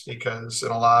crisis, because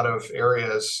in a lot of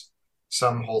areas,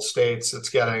 some whole states, it's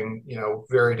getting,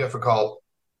 very difficult.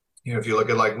 If you look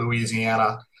at like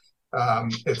Louisiana,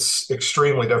 it's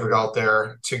extremely difficult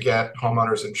there to get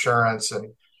homeowners insurance.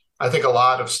 And I think a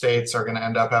lot of states are going to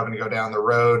end up having to go down the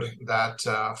road that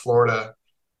Florida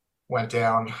went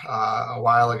down a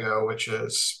while ago, which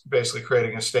is basically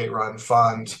creating a state-run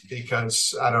fund,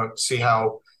 because I don't see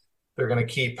how they're going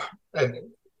to keep, and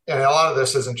a lot of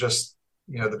this isn't just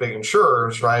the big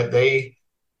insurers, right? They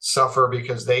suffer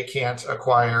because they can't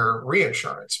acquire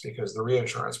reinsurance because the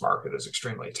reinsurance market is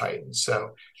extremely tight. And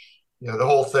so, the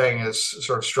whole thing is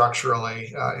sort of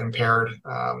structurally impaired.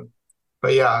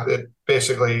 But yeah, it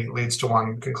basically leads to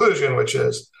one conclusion, which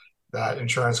is that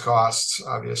insurance costs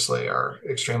obviously are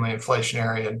extremely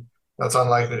inflationary, and that's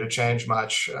unlikely to change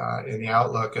much in the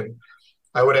outlook. And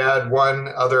I would add one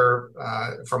other,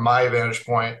 from my vantage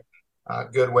point,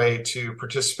 good way to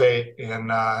participate in,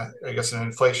 an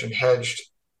inflation hedged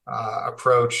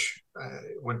approach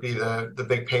would be the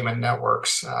big payment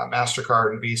networks,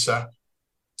 MasterCard and Visa.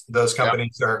 Those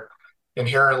companies are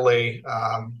inherently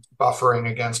buffering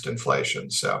against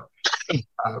inflation. So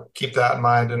keep that in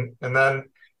mind. And then,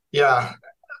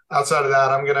 outside of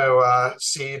that, I'm going to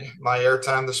cede my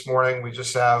airtime this morning. We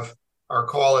just have our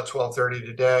call at 12:30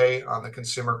 today on the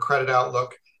consumer credit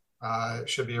outlook. It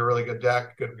should be a really good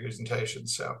deck, good presentation.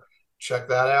 So check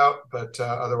that out. But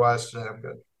otherwise, today I'm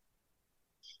good.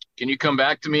 Can you come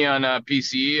back to me on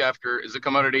PCE after? Is it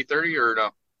come out at 8:30 or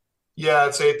no? Yeah,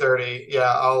 it's 8:30.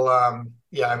 Yeah, I'll.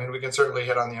 We can certainly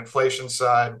hit on the inflation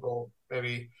side. We'll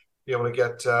maybe be able to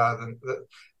get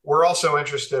we're also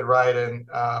interested, right, in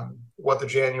what the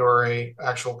January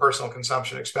actual personal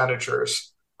consumption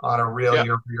expenditures on a real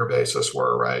year-over-year basis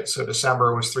were, right? So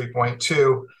December was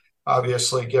 3.2.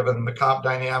 Obviously, given the comp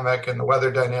dynamic and the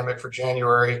weather dynamic for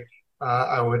January,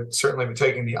 I would certainly be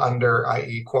taking the under,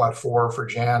 i.e. quad 4 for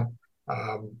Jan.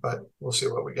 But we'll see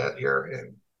what we get here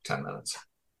in 10 minutes.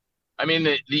 I mean,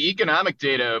 the economic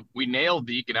data, we nailed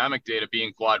the economic data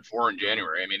being quad 4 in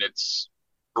January. I mean, it's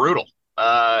brutal.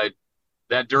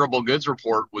 That durable goods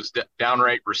report was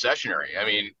downright recessionary. I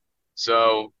mean,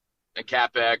 so the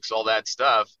CapEx, all that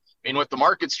stuff. I mean, what the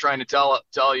market's trying to tell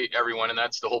you, everyone, and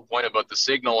that's the whole point about the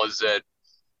signal, is that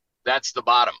that's the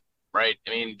bottom, right?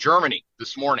 I mean, Germany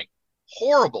this morning,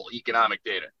 horrible economic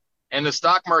data, and the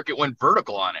stock market went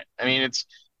vertical on it. I mean, it's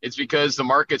because the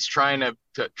market's trying to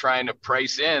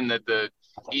price in that the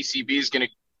ECB is going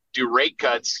to do rate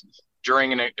cuts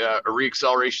during a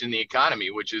reacceleration in the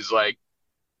economy, which is like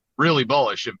really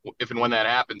bullish if and when that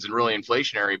happens, and really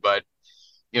inflationary. But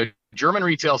German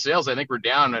retail sales, I think, were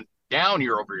down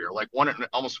year over year, like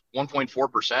almost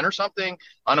 1.4% or something.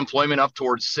 Unemployment up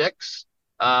towards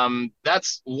 6%.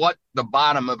 That's what the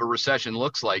bottom of a recession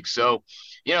looks like. So,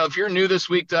 if you're new this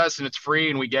week to us and it's free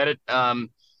and we get it,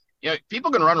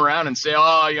 people can run around and say,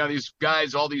 oh, these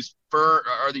guys, all these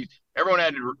everyone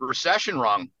had a recession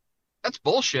wrong. That's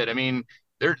bullshit. I mean,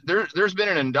 there's been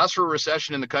an industrial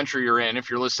recession in the country you're in. If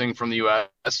you're listening from the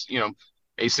U.S.,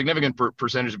 a significant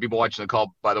percentage of people watching the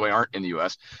call, by the way, aren't in the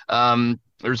U.S.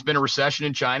 There's been a recession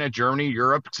in China, Germany,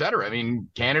 Europe, et cetera. I mean,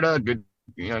 Canada, good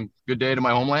day to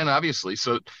my homeland, obviously.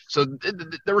 So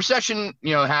the recession,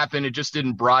 happened. It just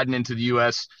didn't broaden into the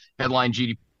U.S. headline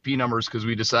GDP numbers because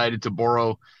we decided to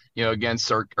borrow,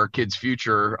 against our kids'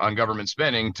 future on government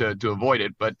spending to avoid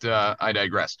it. But I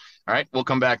digress. All right, we'll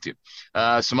come back to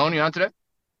you. Simone, you on today?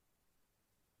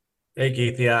 Hey,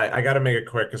 Keith. Yeah, I got to make it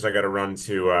quick because I got to run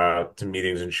to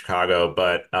meetings in Chicago.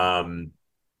 But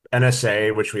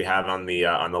NSA, which we have on the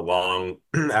long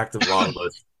active long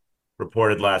list,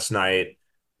 reported last night.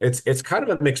 It's kind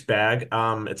of a mixed bag.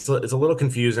 It's a little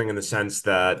confusing in the sense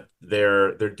that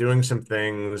they're doing some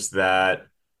things that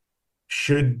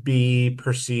should be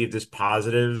perceived as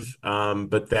positive,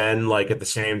 but then like at the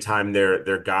same time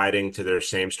they're guiding to their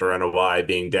same store NOI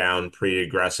being down pretty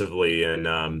aggressively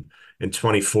in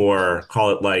 24, call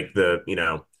it like the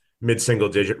mid-single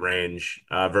digit range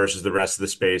versus the rest of the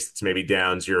space that's maybe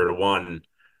down 0 to 1.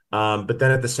 But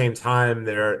then at the same time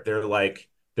they're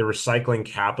recycling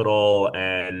capital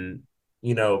and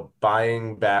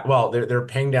buying back. Well, they're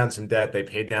paying down some debt. They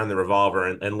paid down the revolver,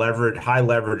 and high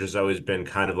leverage has always been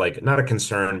kind of like not a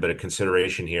concern, but a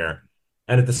consideration here.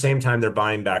 And at the same time, they're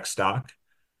buying back stock.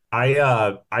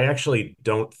 I actually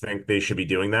don't think they should be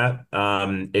doing that.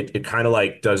 It kind of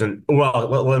like doesn't. Well,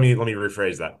 let me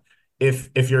rephrase that.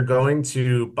 If you're going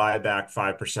to buy back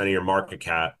 5% of your market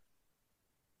cap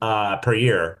per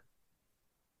year,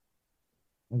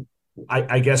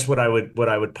 I guess what I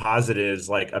would posit is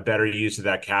like a better use of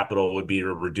that capital would be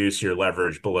to reduce your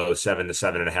leverage below 7 to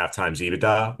 7.5 times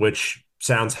EBITDA, which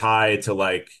sounds high to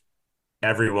like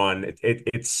everyone.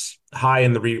 It's high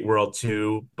in the REIT world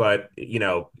too, but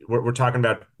we're talking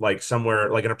about like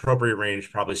somewhere like an appropriate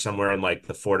range, probably somewhere in like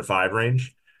the 4 to 5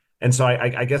 range. And so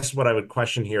I guess what I would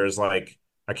question here is like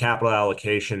a capital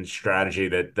allocation strategy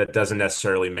that doesn't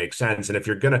necessarily make sense. And if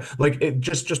you're gonna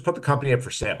just put the company up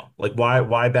for sale, like why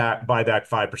buy back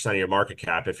 5% of your market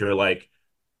cap if you're like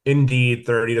indeed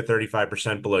 30 to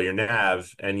 35% below your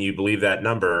NAV and you believe that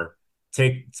number,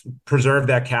 preserve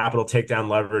that capital, take down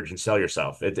leverage and sell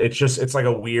yourself. It's like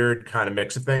a weird kind of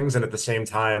mix of things. And at the same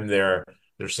time, their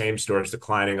same store is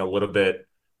declining a little bit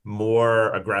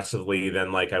more aggressively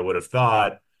than like I would have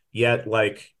thought. Yet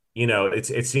like,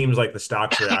 it seems like the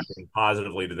stock's reacting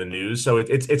positively to the news. So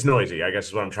it's noisy, I guess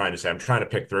is what I'm trying to say. I'm trying to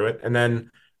pick through it. And then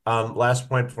last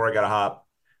point before I got to hop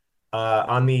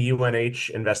on the UNH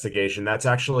investigation, that's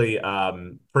actually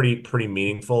pretty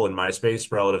meaningful in my space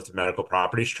relative to medical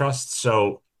properties trusts.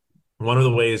 So one of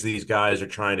the ways these guys are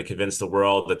trying to convince the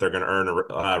world that they're going to earn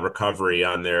a recovery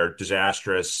on their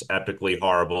disastrous, epically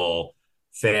horrible,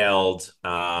 failed,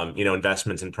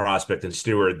 investments in Prospect and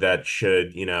Steward that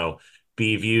should,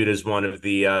 be viewed as one of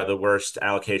the worst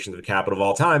allocations of capital of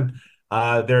all time.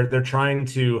 They're trying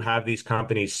to have these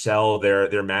companies sell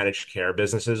their managed care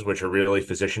businesses, which are really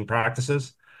physician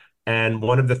practices. And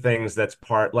one of the things that's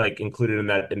included in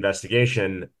that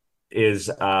investigation is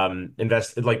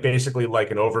basically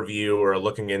like an overview or a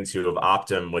looking into of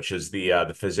Optum, which is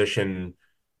the physician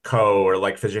or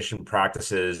like physician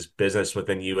practices business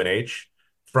within UNH,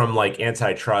 from like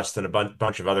antitrust and a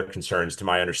bunch of other concerns, to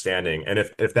my understanding. And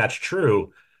if that's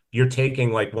true, you're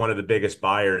taking like one of the biggest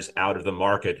buyers out of the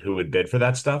market who would bid for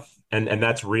that stuff. And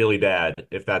that's really bad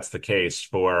if that's the case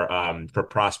for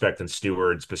Prospect and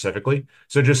Steward specifically.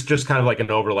 So just kind of like an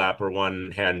overlap where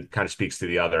one hand kind of speaks to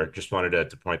the other. Just wanted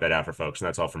to point that out for folks. And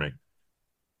that's all for me.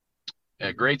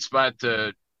 Yeah, great spot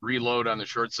to reload on the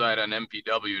short side on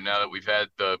MPW now that we've had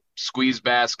the squeeze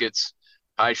baskets,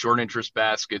 high short interest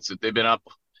baskets that they've been up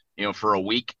for a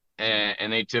week,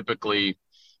 and they typically,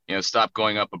 stop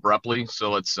going up abruptly. So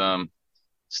let's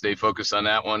stay focused on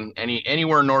that one.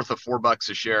 Anywhere north of $4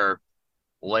 a share,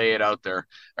 lay it out there.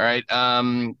 All right.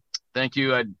 Thank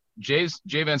you. Jay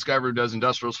Van Sciver, who does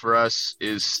industrials for us,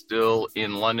 is still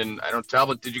in London.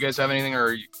 Talbot, did you guys have anything, or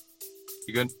are you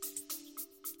good?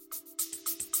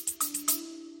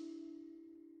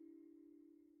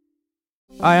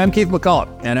 Hi, I'm Keith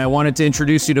McCullough, and I wanted to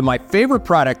introduce you to my favorite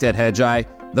product at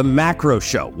Hedgeye, The Macro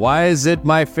Show. Why is it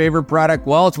my favorite product?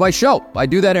 Well, it's my show. I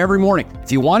do that every morning.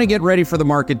 If you want to get ready for the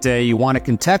market day, you want to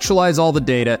contextualize all the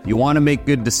data, you want to make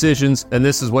good decisions, then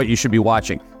this is what you should be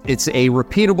watching. It's a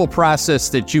repeatable process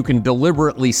that you can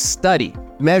deliberately study,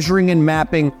 measuring and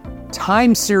mapping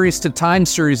time series to time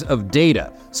series of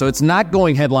data. So it's not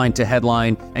going headline to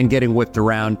headline and getting whipped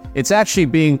around. It's actually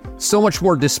being so much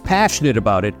more dispassionate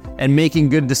about it and making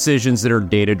good decisions that are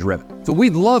data-driven. So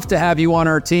we'd love to have you on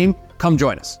our team. Come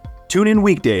join us. Tune in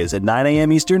weekdays at 9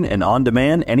 a.m. Eastern and on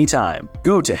demand anytime.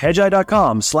 Go to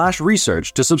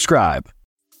hedgeye.com/research to subscribe.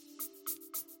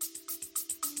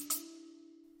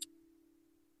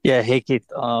 Yeah, hey Keith.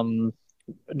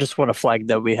 Just want to flag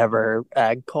that we have our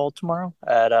ag call tomorrow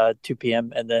at 2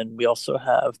 p.m. and then we also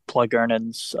have plug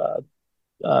earnings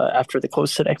after the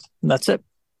close today. And that's it.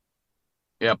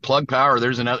 Yeah, Plug Power.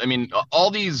 There's another. I mean, all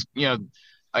these.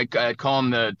 I call them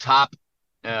the top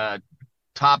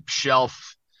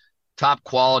shelf, top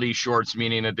quality shorts,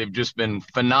 meaning that they've just been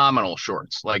phenomenal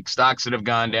shorts, like stocks that have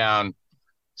gone down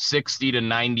 60 to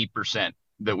 90%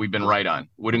 that we've been right on,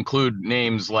 would include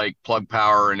names like Plug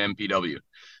Power and MPW.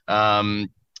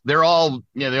 They're all,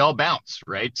 they all bounce,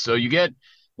 right? So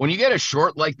when you get a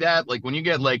short like that, like when you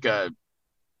get like a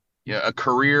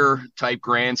career type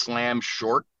Grand Slam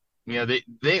short,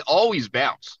 they always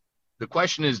bounce. The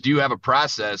question is, do you have a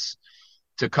process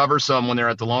to cover some when they're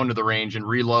at the low end of the range and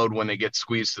reload when they get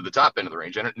squeezed to the top end of the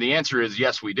range? And the answer is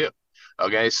yes, we do.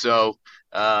 Okay. So,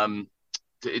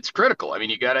 it's critical. I mean,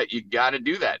 you gotta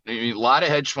do that. I mean, a lot of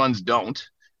hedge funds don't.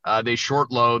 They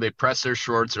short low, they press their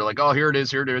shorts. They're like, oh, here it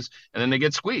is. And then they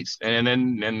get squeezed. And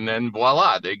then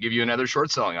voila, they give you another short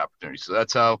selling opportunity. So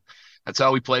that's how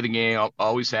we play the game. I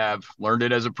always have learned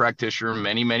it as a practitioner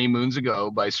many, many moons ago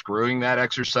by screwing that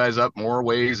exercise up more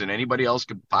ways than anybody else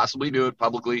could possibly do it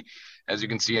publicly, as you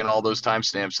can see in all those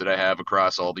timestamps that I have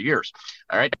across all the years.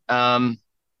 All right.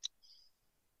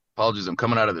 Apologies, I'm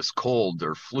coming out of this cold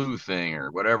or flu thing or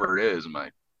whatever it is.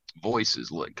 My voice is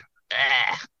like,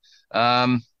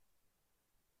 what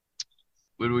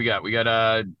do we got? We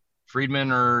got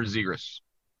Friedman or Zegras?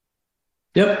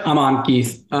 Yep, I'm on,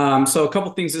 Keith. So a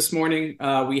couple things this morning.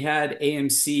 We had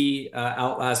AMC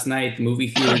out last night, the movie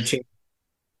theater chain,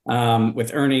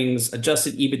 with earnings.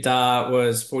 Adjusted EBITDA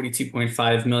was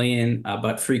 $42.5 million,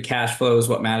 but free cash flow is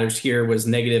what matters here, was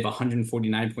negative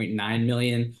 $149.9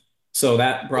 million. So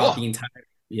that brought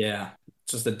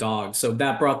just a dog. So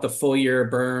that brought the full year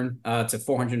burn to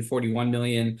 $441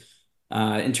 million.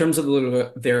 In terms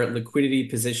of their liquidity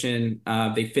position,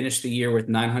 they finished the year with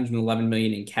 $911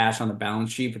 million in cash on the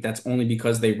balance sheet, but that's only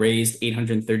because they raised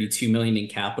 $832 million in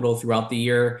capital throughout the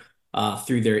year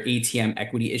through their ATM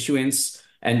equity issuance.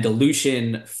 And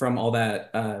dilution from all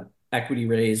that equity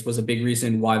raise was a big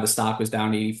reason why the stock was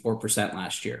down 84%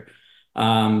 last year.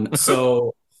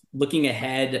 So looking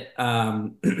ahead,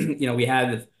 we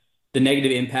had the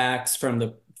negative impacts from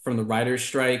the writer's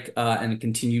strike and a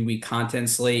continued weak content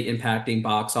slate impacting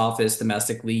box office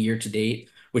domestically year to date,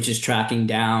 which is tracking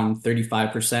down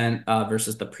 35%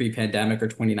 versus the pre-pandemic or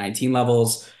 2019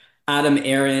 levels. Adam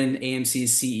Aron,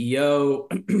 AMC's CEO,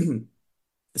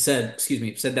 said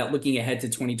that looking ahead to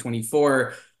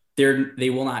 2024, they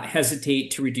will not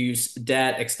hesitate to reduce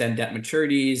debt, extend debt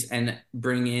maturities, and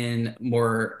bring in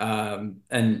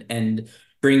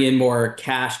more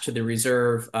cash to the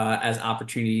reserve as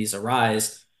opportunities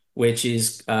arise, which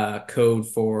is code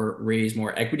for raise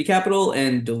more equity capital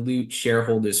and dilute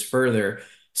shareholders further.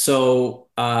 So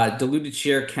diluted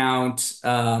share count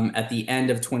at the end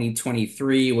of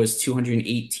 2023 was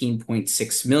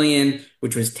 218.6 million,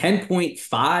 which was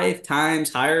 10.5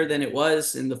 times higher than it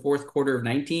was in the fourth quarter of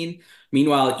 19.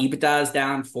 Meanwhile, EBITDA is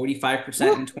down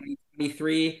 45% in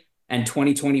 2023, and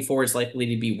 2024 is likely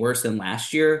to be worse than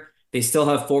last year. They still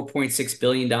have $4.6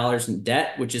 billion in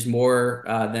debt, which is more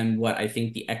than what I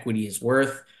think the equity is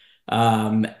worth.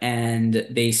 And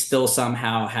they still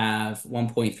somehow have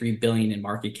 $1.3 billion in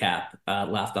market cap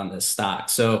left on this stock.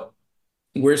 So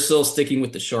we're still sticking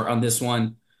with the short on this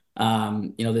one.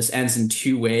 This ends in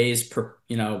two ways: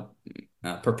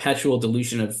 perpetual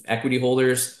dilution of equity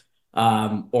holders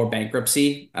or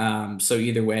bankruptcy. So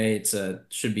either way,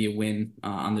 should be a win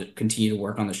on the continue to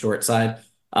work on the short side.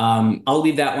 I'll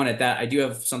leave that one at that. I do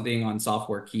have something on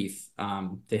software, Keith,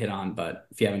 to hit on, but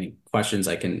if you have any questions,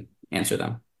 I can answer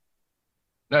them.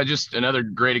 No, just another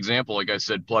great example. Like I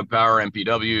said, Plug Power,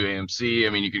 MPW, AMC. I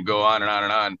mean, you could go on and on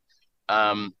and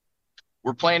on.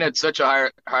 We're playing at such a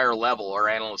higher level, our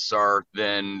analysts are,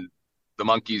 than the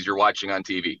monkeys you're watching on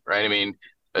TV, right? I mean,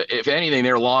 if anything,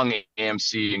 they're long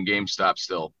AMC and GameStop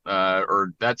still,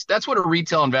 or that's what a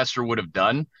retail investor would have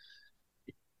done.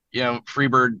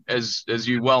 Freebird, as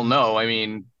you well know, I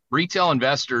mean, retail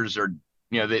investors are,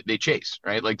 they chase,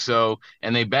 right? Like, so,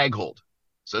 and they bag hold.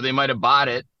 So they might have bought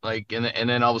it, like, and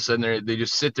then all of a sudden they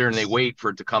just sit there and they wait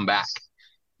for it to come back.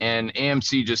 And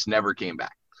AMC just never came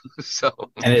back. So,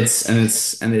 it's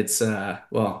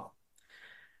well,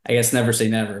 I guess never say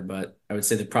never, but I would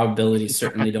say the probabilities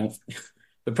certainly don't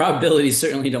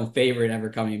favor it ever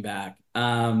coming back.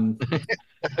 And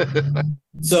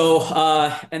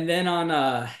then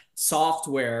on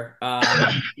software,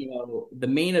 the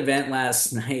main event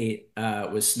last night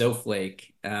was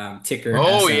Snowflake, ticker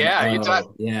oh yeah,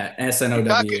 SNO. Yeah,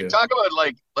 SNOW. talk about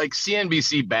like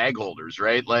CNBC bag holders,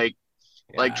 right? Like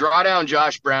Yeah. Drawdown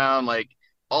Josh Brown, like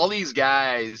all these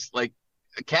guys, like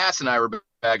Cass and I were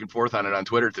back and forth on it on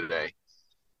Twitter today.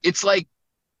 It's like,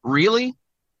 really?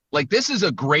 Like, this is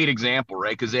a great example,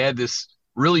 right? Because they had this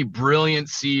really brilliant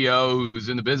CEO who's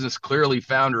in the business, clearly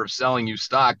founder of selling you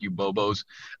stock, you bobos.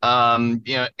 And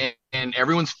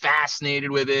everyone's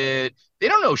fascinated with it. They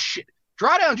don't know shit.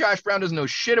 Drawdown Josh Brown doesn't know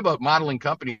shit about modeling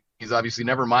companies, obviously,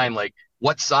 never mind like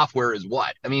what software is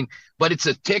what. I mean, but it's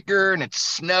a ticker and it's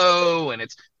snow and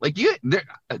it's like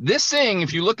this thing,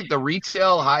 if you look at the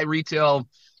high retail,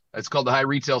 it's called the high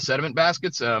retail sediment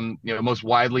baskets, most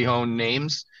widely owned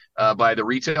names by the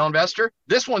retail investor.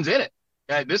 This one's in it.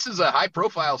 This is a high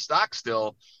profile stock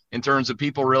still in terms of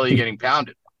people really getting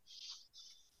pounded.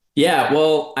 Yeah,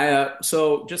 well,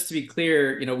 so just to be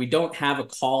clear, we don't have a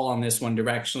call on this one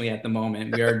directionally at the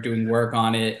moment. We are doing work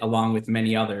on it along with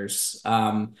many others.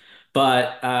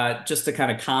 But just to kind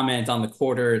of comment on the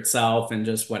quarter itself and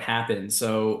just what happened.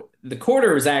 So the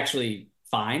quarter was actually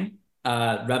fine.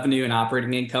 Revenue and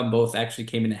operating income both actually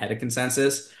came in ahead of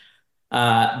consensus.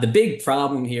 The big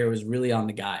problem here was really on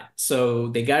the guide. So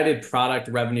they guided product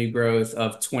revenue growth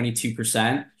of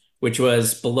 22%, which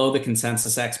was below the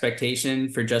consensus expectation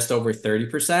for just over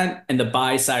 30%. And the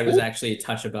buy side was actually a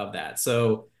touch above that.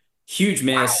 So huge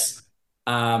miss.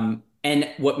 And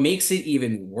what makes it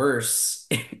even worse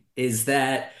is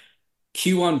that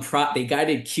they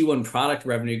guided Q1 product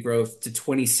revenue growth to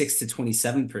 26 to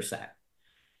 27%.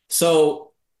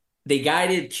 So they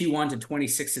guided Q1 to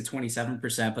 26 to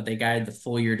 27%, but they guided the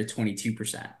full year to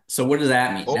 22%. So what does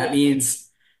that mean? That means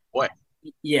what?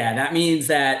 Yeah, that means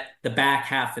that the back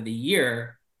half of the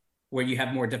year, where you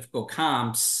have more difficult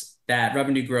comps, that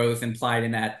revenue growth implied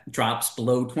in that drops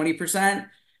below 20%,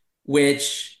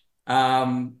 which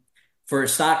for a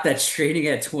stock that's trading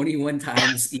at 21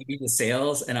 times EV to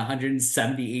sales and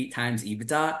 178 times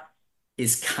EBITDA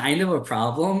is kind of a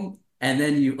problem. And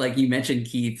then like you mentioned,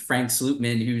 Keith, Frank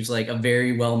Slootman, who's like a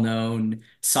very well-known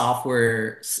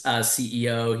software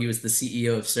CEO. He was the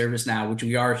CEO of ServiceNow, which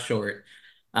we are short,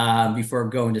 before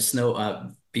going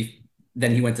to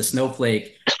then he went to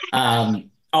Snowflake,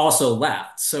 also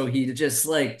left. So he just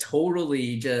like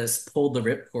totally just pulled the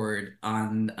ripcord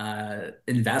on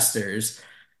investors.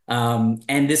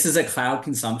 And this is a cloud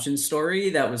consumption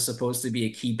story that was supposed to be a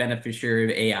key beneficiary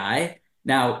of AI.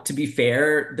 Now, to be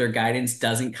fair, their guidance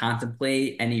doesn't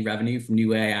contemplate any revenue from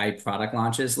new AI product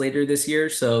launches later this year.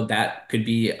 So that could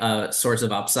be a source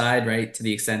of upside, right? To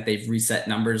the extent they've reset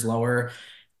numbers lower,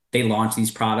 they launch these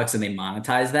products and they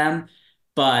monetize them.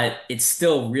 But it's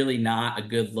still really not a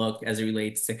good look as it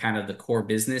relates to kind of the core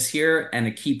business here. And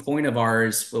a key point of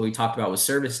ours, what we talked about with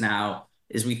ServiceNow,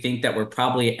 is we think that we're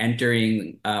probably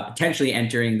potentially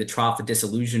entering the trough of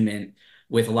disillusionment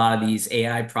with a lot of these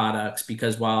AI products,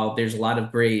 because while there's a lot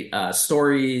of great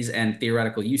stories and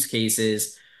theoretical use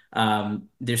cases,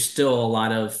 there's still a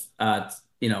lot of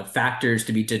factors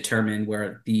to be determined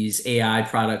where these AI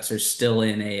products are still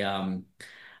in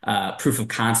a proof of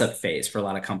concept phase for a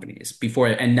lot of companies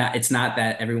it's not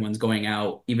that everyone's going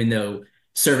out, even though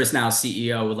ServiceNow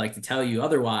CEO would like to tell you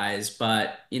otherwise,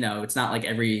 but it's not like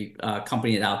every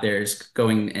company out there is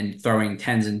going and throwing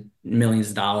tens and millions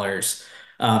of dollars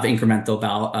of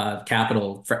incremental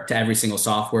capital to every single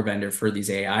software vendor for these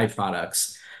AI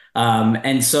products.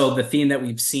 And so the theme that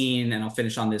we've seen, and I'll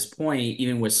finish on this point,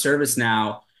 even with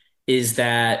ServiceNow, is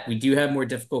that we do have more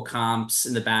difficult comps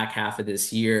in the back half of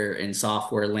this year in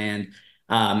software land.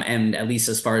 And at least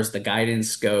as far as the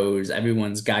guidance goes,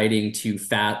 everyone's guiding to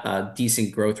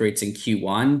decent growth rates in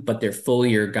Q1, but their full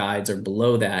year guides are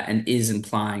below that and is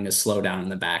implying a slowdown in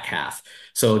the back half.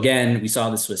 So again, we saw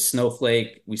this with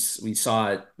Snowflake. We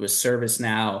saw it with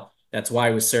ServiceNow. That's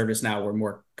why with ServiceNow, we're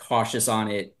more cautious on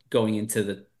it going into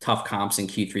the tough comps in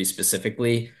Q3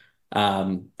 specifically.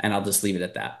 And I'll just leave it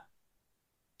at that.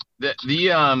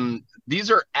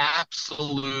 These are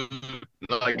absolute,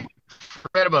 like,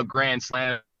 forget about Grand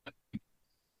Slam.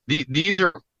 These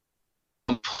are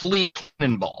complete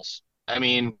cannonballs. I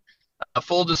mean, A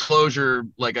full disclosure,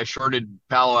 like I shorted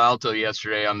Palo Alto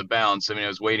yesterday on the bounce. I mean, I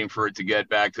was waiting for it to get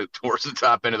back to towards the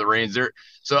top end of the range there.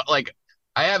 So like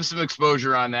I have some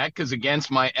exposure on that because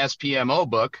against my SPMO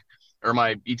book or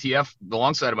my ETF, the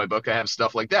long side of my book, I have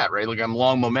stuff like that, right? Like I'm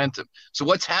long momentum. So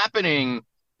what's happening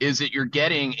is that you're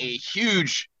getting a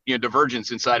huge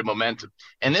divergence inside of momentum.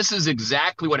 And this is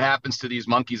exactly what happens to these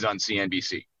monkeys on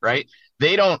CNBC, right?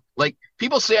 They don't like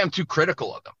people say I'm too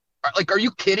critical of them. Like, are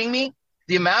you kidding me?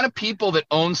 The amount of people that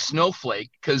own Snowflake,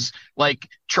 because like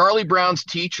Charlie Brown's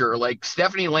teacher, like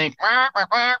Stephanie Lane,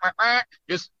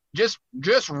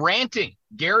 just ranting,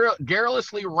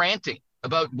 garrulously ranting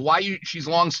about why she's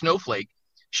long Snowflake.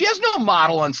 She has no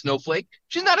model on Snowflake.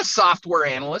 She's not a software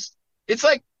analyst. It's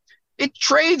like it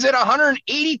trades at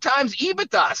 180 times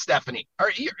EBITDA, Stephanie.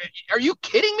 Are you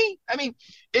kidding me? I mean,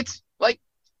 it's like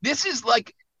this is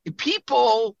like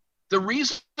people. The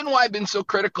reason why I've been so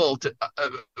critical to,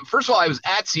 first of all, I was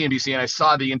at CNBC and I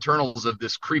saw the internals of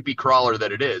this creepy crawler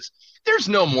that it is. There's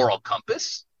no moral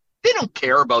compass. They don't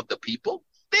care about the people.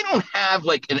 They don't have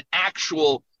like an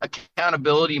actual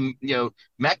accountability,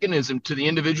 mechanism to the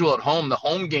individual at home, the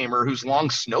home gamer who's long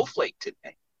Snowflake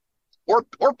today, or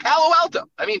Palo Alto.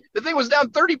 I mean, the thing was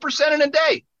down 30% in a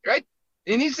day, right?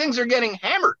 And these things are getting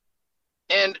hammered.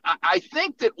 And I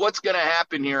think that what's going to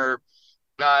happen here.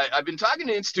 I've been talking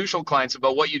to institutional clients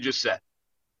about what you just said.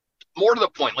 More to the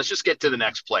point, let's just get to the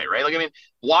next play, right? Like, I mean,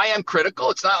 why I'm critical?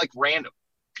 It's not like random.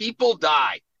 People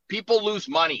die. People lose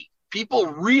money. People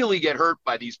really get hurt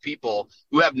by these people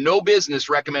who have no business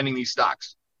recommending these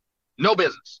stocks. No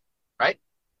business, right?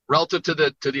 Relative to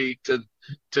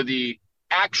the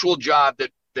actual job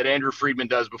that Andrew Friedman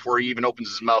does before he even opens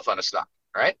his mouth on a stock,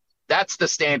 right? That's the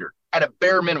standard at a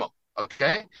bare minimum,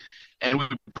 okay? And we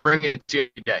bring it to you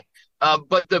today.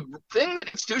 But the thing that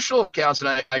institutional accounts,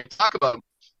 and I talk about,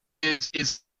 is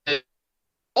they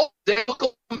look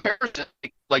at comparison,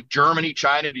 like Germany,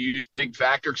 China, to use big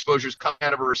factor exposures coming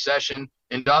out of a recession,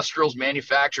 industrials,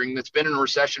 manufacturing that's been in a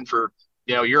recession for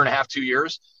a year and a half, 2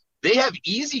 years. They have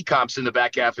easy comps in the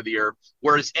back half of the year,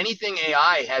 whereas anything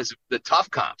AI has the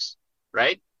tough comps,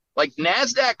 right? Like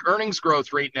NASDAQ earnings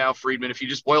growth rate now, Friedman, if you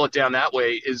just boil it down that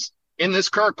way, is in this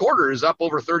current quarter is up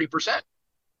over 30%.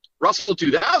 Russell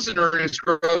 2000 earnings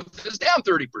growth is down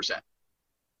 30%.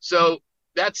 So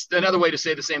that's another way to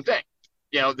say the same thing.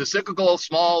 The cyclical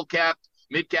small cap,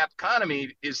 mid cap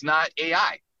economy is not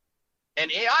AI.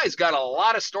 And AI's got a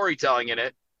lot of storytelling in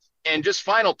it. And just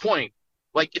final point,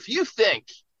 like if you think,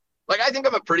 like I think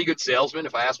I'm a pretty good salesman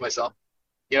if I ask myself,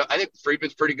 I think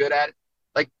Friedman's pretty good at it.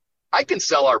 Like I can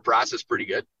sell our process pretty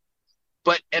good.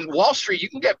 But in Wall Street, you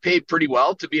can get paid pretty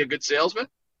well to be a good salesman.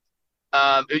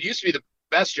 It used to be the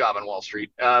best job on Wall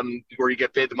Street, where you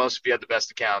get paid the most if you had the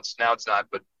best accounts. Now it's not,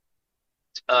 but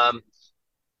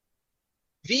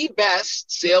the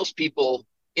best salespeople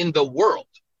in the world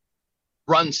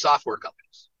run software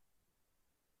companies.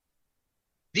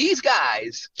 These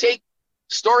guys take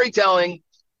storytelling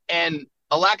and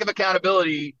a lack of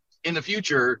accountability in the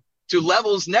future to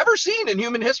levels never seen in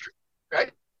human history,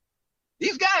 right?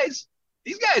 These guys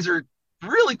are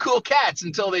really cool cats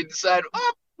until they decide,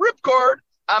 ripcord,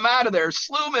 I'm out of there.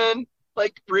 Sluman,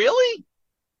 like, really?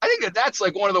 I think that's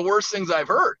like one of the worst things I've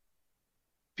heard.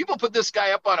 People put this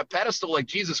guy up on a pedestal like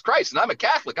Jesus Christ, and I'm a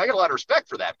Catholic. I got a lot of respect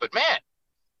for that. But man,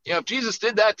 if Jesus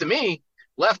did that to me,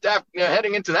 left after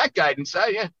heading into that guidance,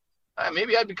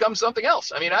 maybe I'd become something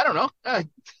else. I mean, I don't know. I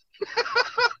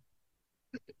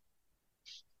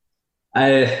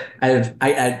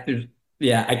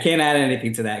can't add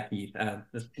anything to that, Keith.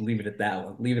 Just leave it at that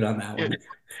one. Leave it on that one.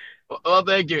 Well,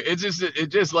 thank you. It's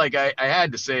just like I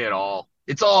had to say it all.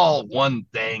 It's all one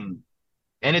thing.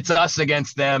 And it's us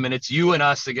against them, and it's you and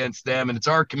us against them, and it's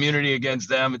our community against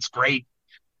them. It's great.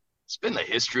 It's been the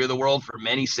history of the world for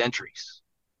many centuries.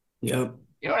 Yep.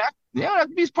 You don't have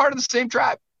to be part of the same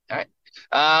tribe. All right.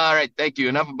 All right. Thank you.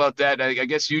 Enough about that. I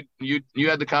guess you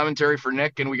had the commentary for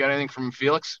Nick, and we got anything from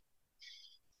Felix?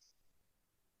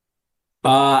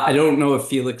 I don't know if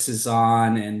Felix is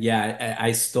on, and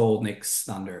I stole Nick's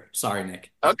thunder. Sorry,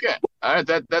 Nick. Okay, all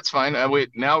right, that's fine.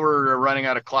 Wait, now we're running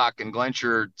out of clock, and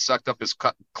Glencher sucked up his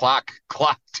clock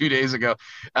 2 days ago.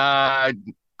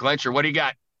 Glencher, what do you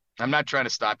got? I'm not trying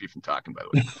to stop you from talking, by the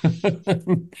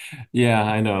way. Yeah,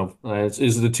 I know. It's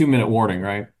the 2-minute warning,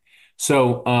 right?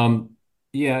 So,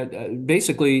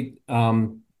 basically,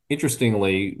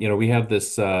 interestingly, we have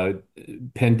this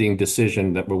pending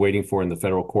decision that we're waiting for in the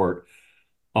federal court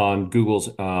on Google's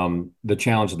the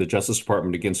challenge of the Justice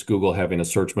Department against Google having a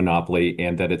search monopoly,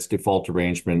 and that its default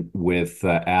arrangement with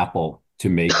Apple to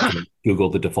make Google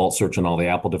the default search on all the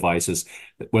Apple devices,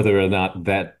 whether or not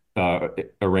that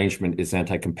arrangement is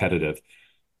anti-competitive.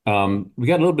 We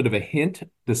got a little bit of a hint.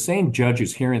 The same judge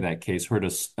who's hearing that case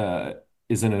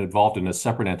is involved in a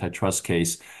separate antitrust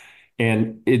case,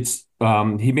 and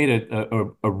he made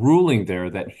a ruling there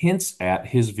that hints at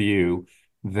his view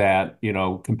that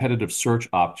competitive search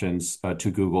options to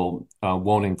Google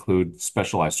won't include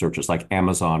specialized searches like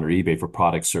Amazon or eBay for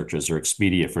product searches or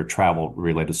Expedia for travel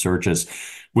related searches,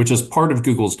 which is part of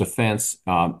Google's defense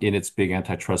in its big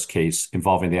antitrust case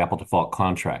involving the Apple default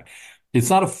contract.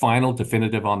 It's not a final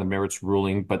definitive on the merits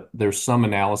ruling, but there's some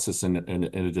analysis in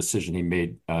a decision he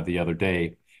made the other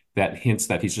day that hints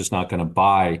that he's just not going to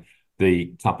buy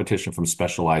the competition from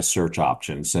specialized search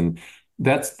options. And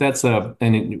that's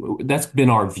been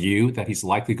our view that he's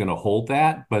likely going to hold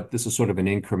that, but this is sort of an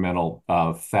incremental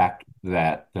fact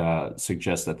that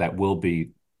suggests that will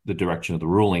be the direction of the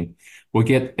ruling. We'll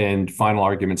get in final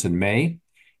arguments in May,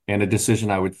 and a decision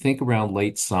I would think around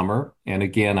late summer. And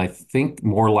again, I think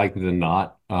more likely than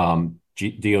not,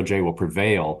 DOJ will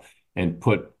prevail and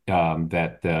put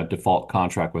that default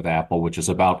contract with Apple, which is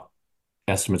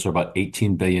estimates are about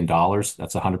 $18 billion.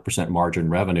 That's 100% margin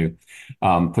revenue.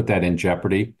 Put that in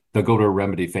jeopardy. They'll go to a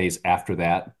remedy phase after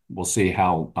that. We'll see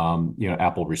how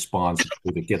Apple responds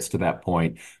if it gets to that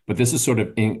point. But this is sort of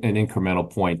an incremental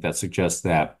point that suggests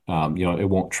that it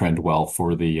won't trend well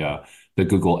for the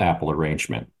Google Apple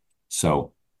arrangement.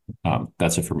 So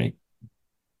that's it for me.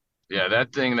 Yeah,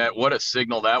 what a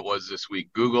signal that was this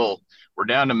week. Google, we're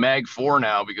down to Mag 4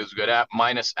 now because we got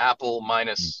minus Apple,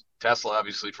 minus Tesla,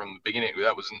 obviously from the beginning.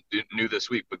 That wasn't new this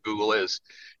week, but Google is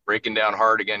breaking down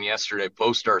hard again yesterday,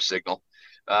 post our signal.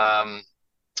 All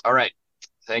right.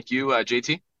 Thank you,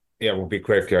 JT. Yeah, we'll be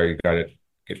quick. You got to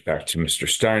get back to Mr.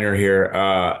 Steiner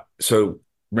here. So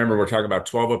remember, we're talking about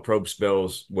 12 approach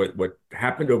bills. What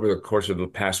happened over the course of the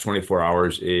past 24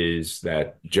 hours is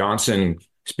that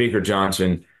Speaker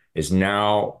Johnson is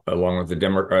now, along with the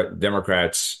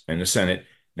Democrats in the Senate,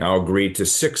 now agreed to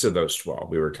 6 of those 12.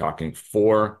 We were talking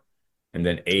 4 and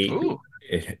then 8. Ooh.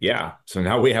 Yeah. So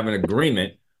now we have an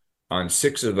agreement on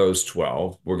 6 of those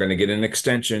 12. We're going to get an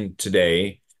extension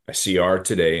today, a CR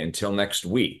today, until next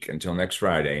week, until next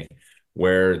Friday,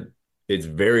 where it's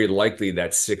very likely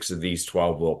that 6 of these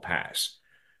 12 will pass.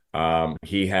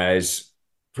 He has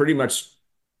pretty much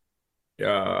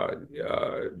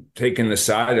taken the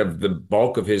side of the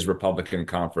bulk of his Republican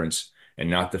conference and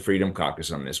not the Freedom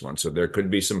Caucus on this one. So there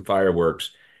could be some fireworks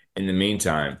in the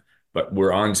meantime, but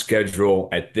we're on schedule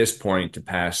at this point to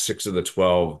pass 6 of the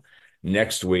 12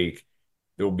 next week.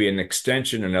 There will be an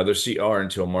extension, another CR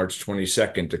until March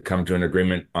 22nd to come to an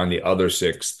agreement on the other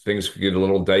 6. Things could get a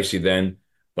little dicey then,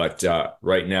 but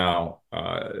right now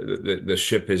the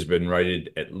ship has been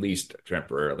righted at least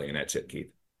temporarily, and that's it,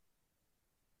 Keith.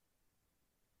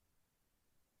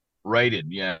 Righted,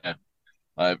 yeah.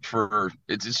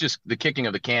 It's just the kicking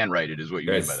of the can righted is what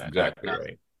you mean by that. Exactly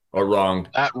right. Or wrong.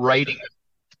 That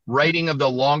righting of the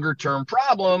longer term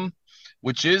problem,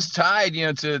 which is tied,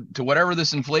 to whatever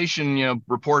this inflation,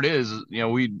 report is.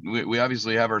 We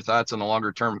obviously have our thoughts on the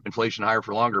longer term inflation higher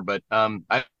for longer, but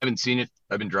I haven't seen it.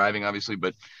 I've been driving, obviously,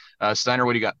 but Steiner,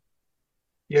 what do you got?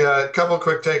 Yeah, a couple of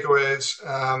quick takeaways.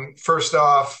 First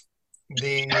off,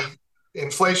 the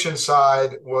inflation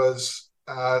side was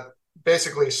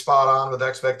basically spot on with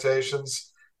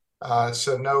expectations.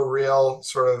 So no real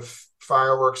sort of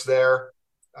fireworks there.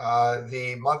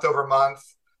 The month over month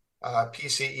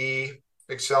PCE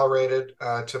accelerated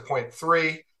to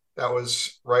 0.3. That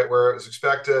was right where it was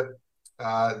expected.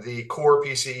 The core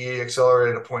PCE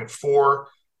accelerated to 0.4,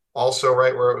 also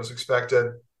right where it was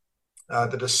expected.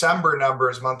 The December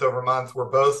numbers month over month were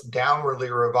both downwardly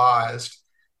revised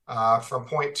from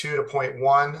 0.2 to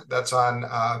 0.1. That's on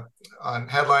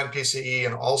headline PCE,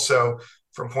 and also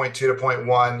from 0.2 to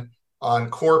 0.1 on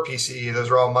core PCE. Those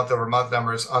are all month over month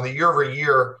numbers. On the year over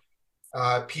year,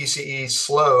 PCE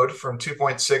slowed from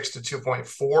 2.6 to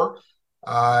 2.4,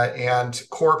 and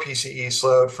core PCE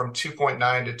slowed from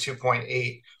 2.9 to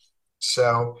 2.8.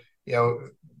 So,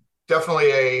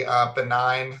 definitely a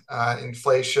benign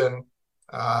inflation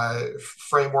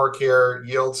framework here.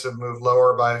 Yields have moved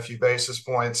lower by a few basis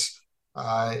points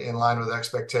in line with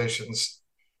expectations.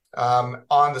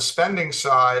 On the spending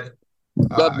side,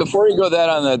 but before you go that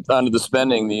on the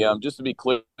spending, just to be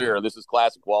clear, this is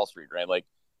classic Wall Street, right? Like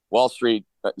Wall Street,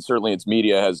 certainly its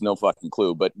media has no fucking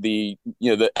clue, but the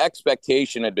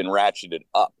expectation had been ratcheted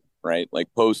up, right? Like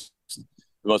post the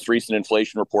most recent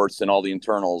inflation reports and all the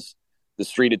internals, the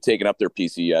street had taken up their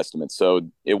PCE estimates. So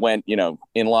it went,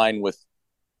 in line with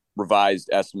revised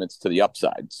estimates to the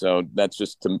upside. So that's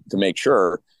just to make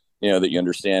sure, that you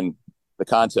understand the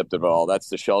concept of it all. That's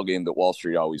the shell game that Wall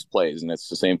Street always plays. And it's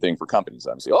the same thing for companies,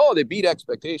 obviously. Oh, they beat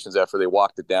expectations after they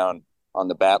walked it down on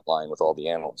the bat line with all the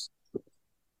analysts.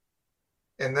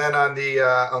 And then on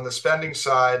the spending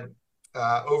side,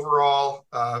 overall,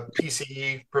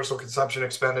 PCE, personal consumption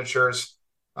expenditures,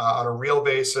 on a real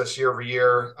basis year over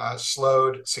year,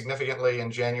 slowed significantly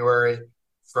in January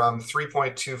from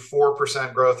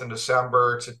 3.24% growth in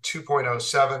December to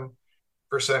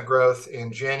 2.07% growth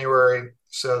in January.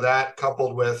 So that,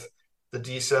 coupled with the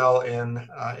decel in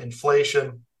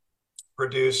inflation,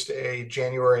 produced a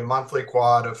January monthly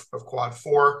quad of quad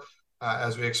 4,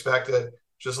 as we expected.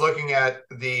 Just looking at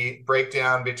the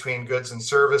breakdown between goods and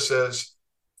services,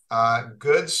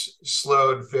 goods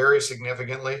slowed very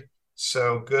significantly.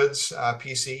 So goods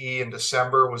PCE in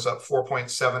December was up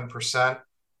 4.7%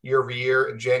 year over year.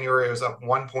 In January, it was up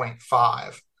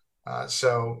 1.5%.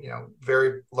 So,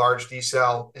 very large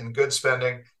decel in goods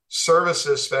spending.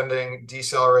 Services spending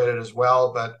decelerated as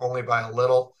well, but only by a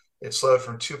little. It slowed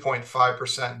from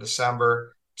 2.5% in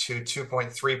December to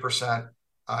 2.3%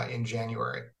 in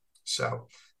January. So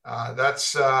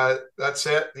that's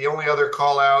it. The only other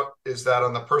call out is that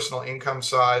on the personal income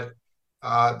side,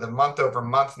 the month over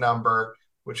month number,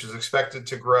 which is expected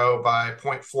to grow by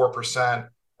 0.4%,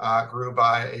 grew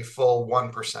by a full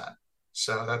 1%.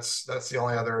 So that's the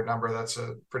only other number that's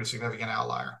a pretty significant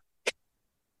outlier.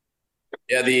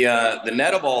 Yeah, the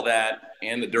net of all that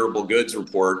and the durable goods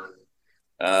report,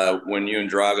 when you and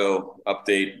Drago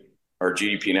update our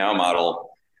GDP Now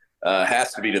model,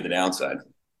 has to be to the downside.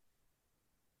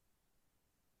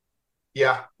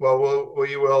 Yeah, well,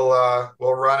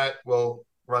 we'll run it. We'll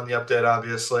run the update,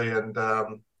 obviously, and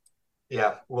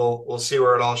we'll see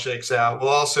where it all shakes out. We'll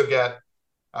also get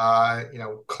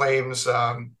claims.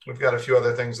 We've got a few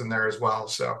other things in there as well,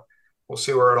 so we'll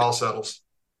see where it all settles.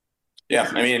 Yeah,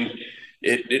 I mean,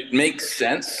 it makes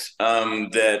sense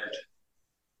that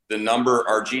the number,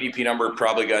 our GDP number,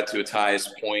 probably got to its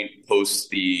highest point post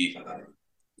the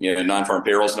non-farm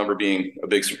payrolls number being a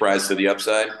big surprise to the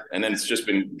upside, and then it's just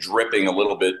been dripping a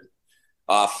little bit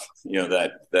off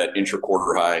that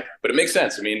intra-quarter high. But it makes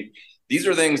sense. I mean, these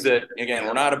are things that, again,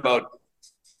 we're not about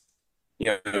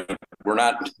we're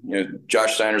not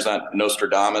Josh Steiner's not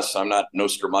Nostradamus. I'm not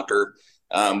Nostrumucker.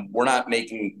 We're not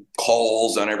making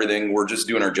calls on everything. We're just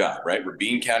doing our job, right? We're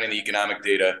bean counting the economic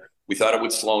data. We thought it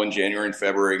would slow in January and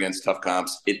February against tough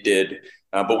comps. It did.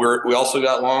 But we also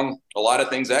got long a lot of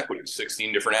things equities,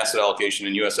 16 different asset allocation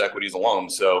in U.S. equities alone.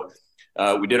 So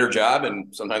we did our job,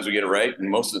 and sometimes we get it right. And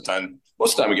most of the time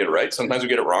we get it right. Sometimes we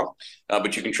get it wrong.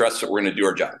 But you can trust that we're going to do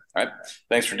our job. All right.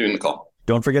 Thanks for doing the call.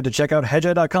 Don't forget to check out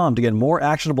Hedgeye.com to get more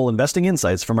actionable investing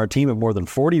insights from our team of more than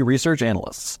 40 research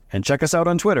analysts. And check us out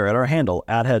on Twitter at our handle,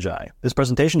 @Hedgeye. This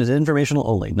presentation is informational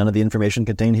only. None of the information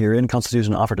contained herein constitutes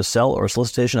an offer to sell or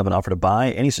solicitation of an offer to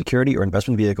buy any security or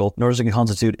investment vehicle, nor does it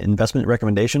constitute investment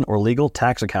recommendation or legal,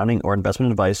 tax, accounting, or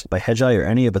investment advice by Hedgeye or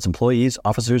any of its employees,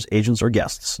 officers, agents, or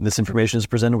guests. This information is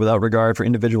presented without regard for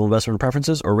individual investment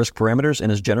preferences or risk parameters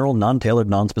and is general, non-tailored,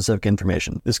 non-specific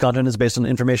information. This content is based on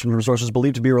information from sources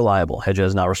believed to be reliable. Hedgeye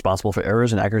is not responsible for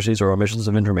errors, inaccuracies, or omissions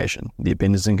of information. The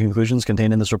opinions and conclusions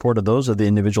contained in this report are those of the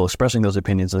individual expressing those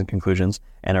opinions and conclusions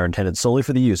and are intended solely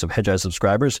for the use of Hedgeye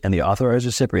subscribers and the authorized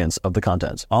recipients of the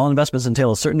content. All investments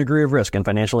entail a certain degree of risk, and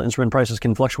financial instrument prices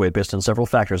can fluctuate based on several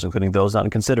factors, including those not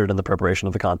considered in the preparation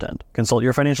of the content. Consult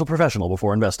your financial professional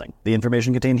before investing. The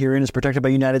information contained herein is protected by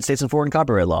United States and foreign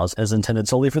copyright laws and is intended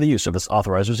solely for the use of its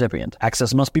authorized recipient.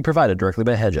 Access must be provided directly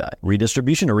by Hedgeye.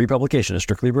 Redistribution or republication is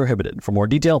strictly prohibited. For more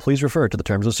detail, please refer to the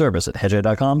terms of service at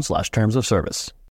hedgeye.com/terms of service.